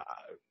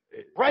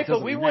 Right, but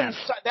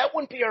that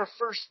wouldn't be our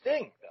first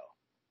thing, though.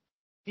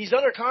 He's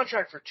under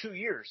contract for 2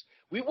 years.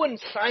 We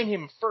wouldn't sign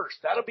him first.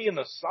 That'll be in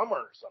the summer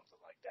or something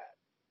like that.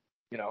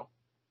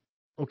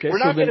 Okay, we're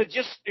not going to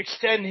just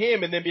extend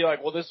him and then be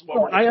like, well, this is what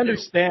we're going to do. I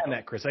understand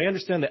that, Chris. I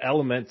understand the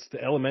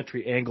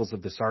elementary angles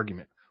of this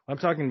argument. What I'm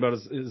talking about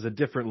is a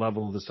different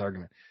level of this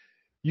argument.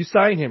 You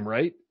sign him,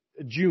 right?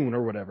 June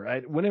or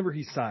whatever, whenever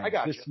he signs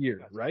this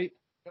year, right?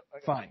 Yep,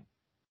 fine.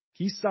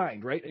 He's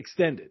signed, right?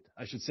 Extended.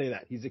 I should say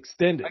that. He's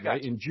extended,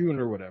 right? In June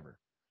or whatever.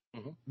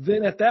 Mm-hmm.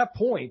 Then at that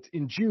point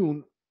in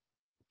June,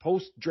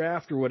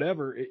 post-draft or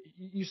whatever,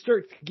 you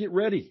start to get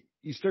ready.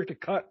 You start to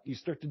cut. You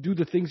start to do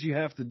the things you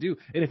have to do.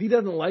 And if he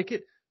doesn't like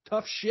it,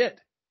 tough shit.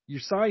 You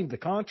signed the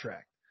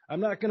contract.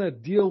 I'm not going to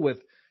deal with,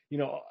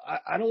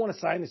 I don't want to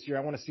sign this year.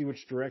 I want to see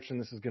which direction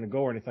this is going to go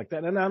or anything like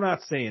that. And I'm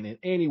not saying in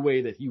any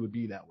way that he would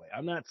be that way.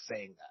 I'm not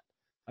saying that.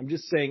 I'm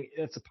just saying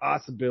it's a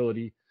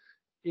possibility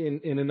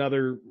in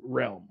another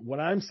realm. What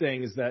I'm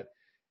saying is that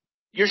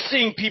you're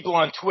seeing people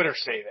on Twitter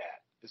say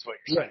that is what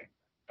you're saying.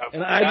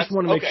 And I just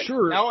want to make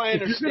sure now I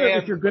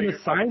understand if you're going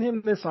to sign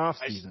him this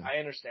offseason, I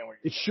understand where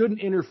it shouldn't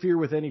interfere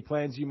with any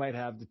plans you might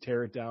have to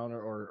tear it down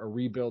or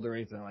rebuild or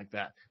anything like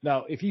that.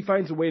 Now, if he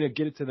finds a way to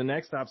get it to the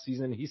next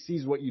offseason, he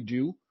sees what you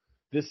do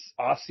this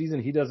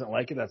offseason, he doesn't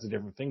like it, that's a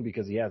different thing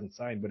because he hasn't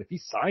signed. But if he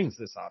signs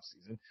this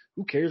offseason,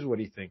 who cares what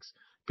he thinks?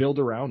 Build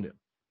around him.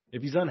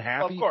 If he's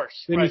unhappy, of course,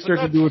 then you start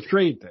to do a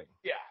trade thing.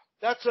 Yeah,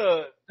 that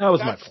was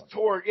my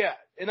point. Yeah,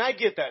 and I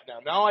get that now.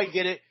 Now I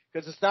get it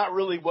because it's not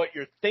really what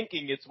you're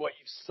thinking; it's what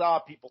you saw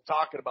people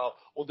talking about.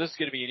 Well, this is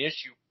going to be an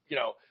issue.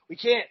 We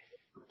can't.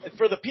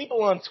 For the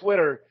people on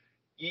Twitter,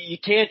 you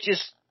can't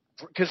just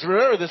because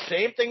remember the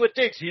same thing with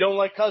Diggs. He don't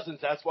like Cousins,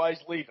 that's why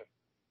he's leaving.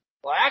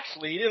 Well,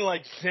 actually, he didn't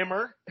like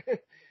Zimmer,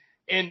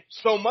 and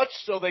so much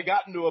so they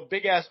got into a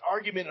big ass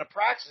argument in a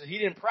practice. He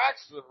didn't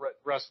practice the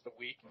rest of the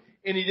week,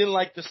 and he didn't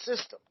like the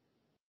system.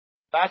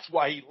 That's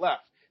why he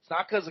left. It's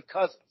not because of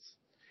Cousins.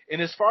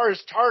 And as far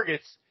as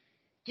targets,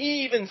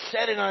 he even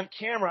said it on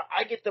camera.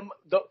 I get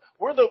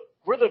we're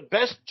the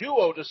best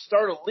duo to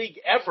start a league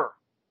ever.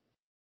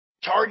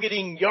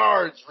 Targeting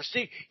yards,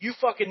 receive, you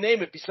fucking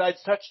name it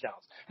besides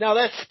touchdowns. Now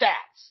that's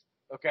stats.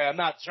 Okay, I'm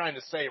not trying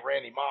to say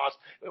Randy Moss.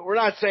 We're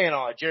not saying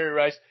all that. Jerry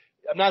Rice.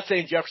 I'm not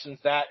saying Jefferson's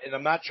that, and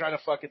I'm not trying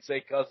to fucking say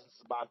Cousins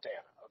is Montana.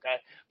 Okay,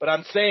 but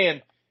I'm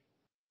saying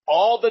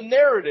all the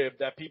narrative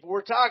that people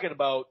were talking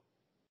about,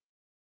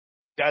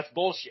 that's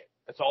bullshit.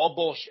 That's all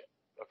bullshit.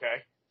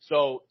 Okay,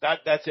 so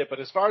that's it. But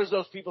as far as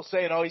those people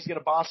saying, oh, he's going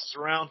to boss us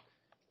around,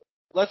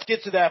 let's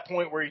get to that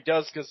point where he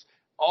does, because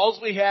all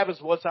we have is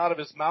what's out of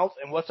his mouth,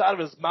 and what's out of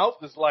his mouth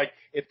is like,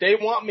 if they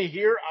want me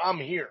here, I'm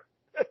here.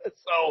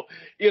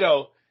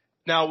 So,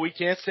 now we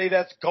can't say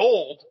that's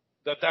gold,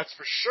 that's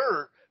for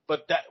sure,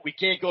 but that we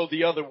can't go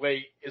the other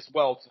way as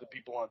well to the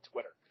people on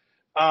Twitter.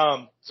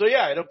 So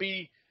yeah,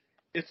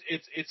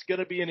 it's going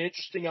to be an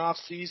interesting off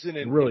season,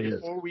 and really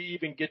before we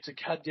even get to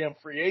goddamn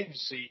free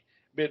agency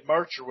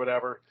mid-March or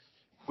whatever,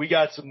 we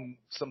got some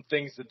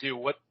things to do.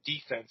 What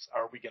defense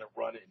are we going to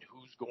run, and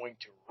who's going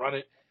to run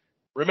it?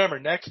 Remember,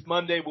 next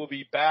Monday we'll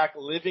be back,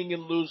 Living in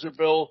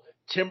Loserville,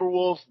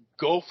 Timberwolves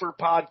Gopher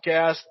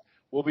podcast.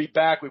 We'll be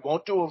back. We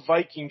won't do a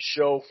Viking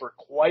show for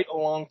quite a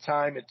long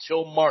time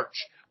until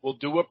March. We'll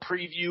do a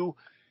preview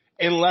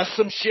unless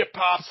some shit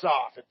pops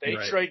off. If they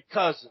trade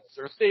Cousins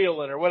or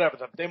Thielen or whatever,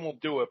 then we'll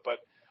do it. But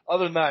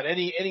other than that,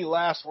 any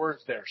last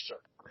words there, sir?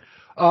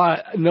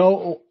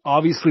 No,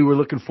 obviously we're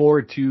looking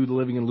forward to the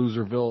Living in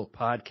Loserville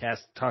podcast,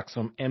 talk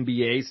some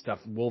NBA stuff.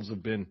 Wolves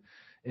have been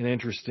an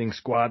interesting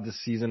squad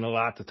this season, a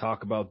lot to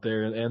talk about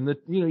there. And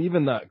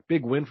even the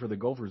big win for the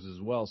Gophers as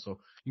well. So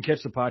you can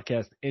catch the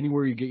podcast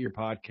anywhere you get your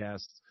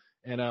podcasts.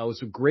 And it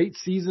was a great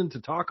season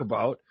to talk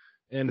about,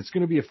 and it's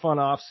going to be a fun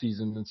off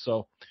season. And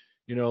so,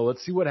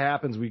 let's see what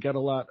happens. We got a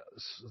lot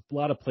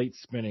of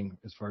plates spinning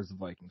as far as the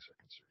Vikings are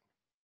concerned.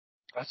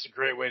 That's a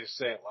great way to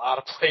say it. A lot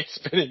of plates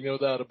spinning, no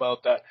doubt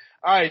about that.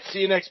 All right. See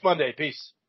you next Monday. Peace.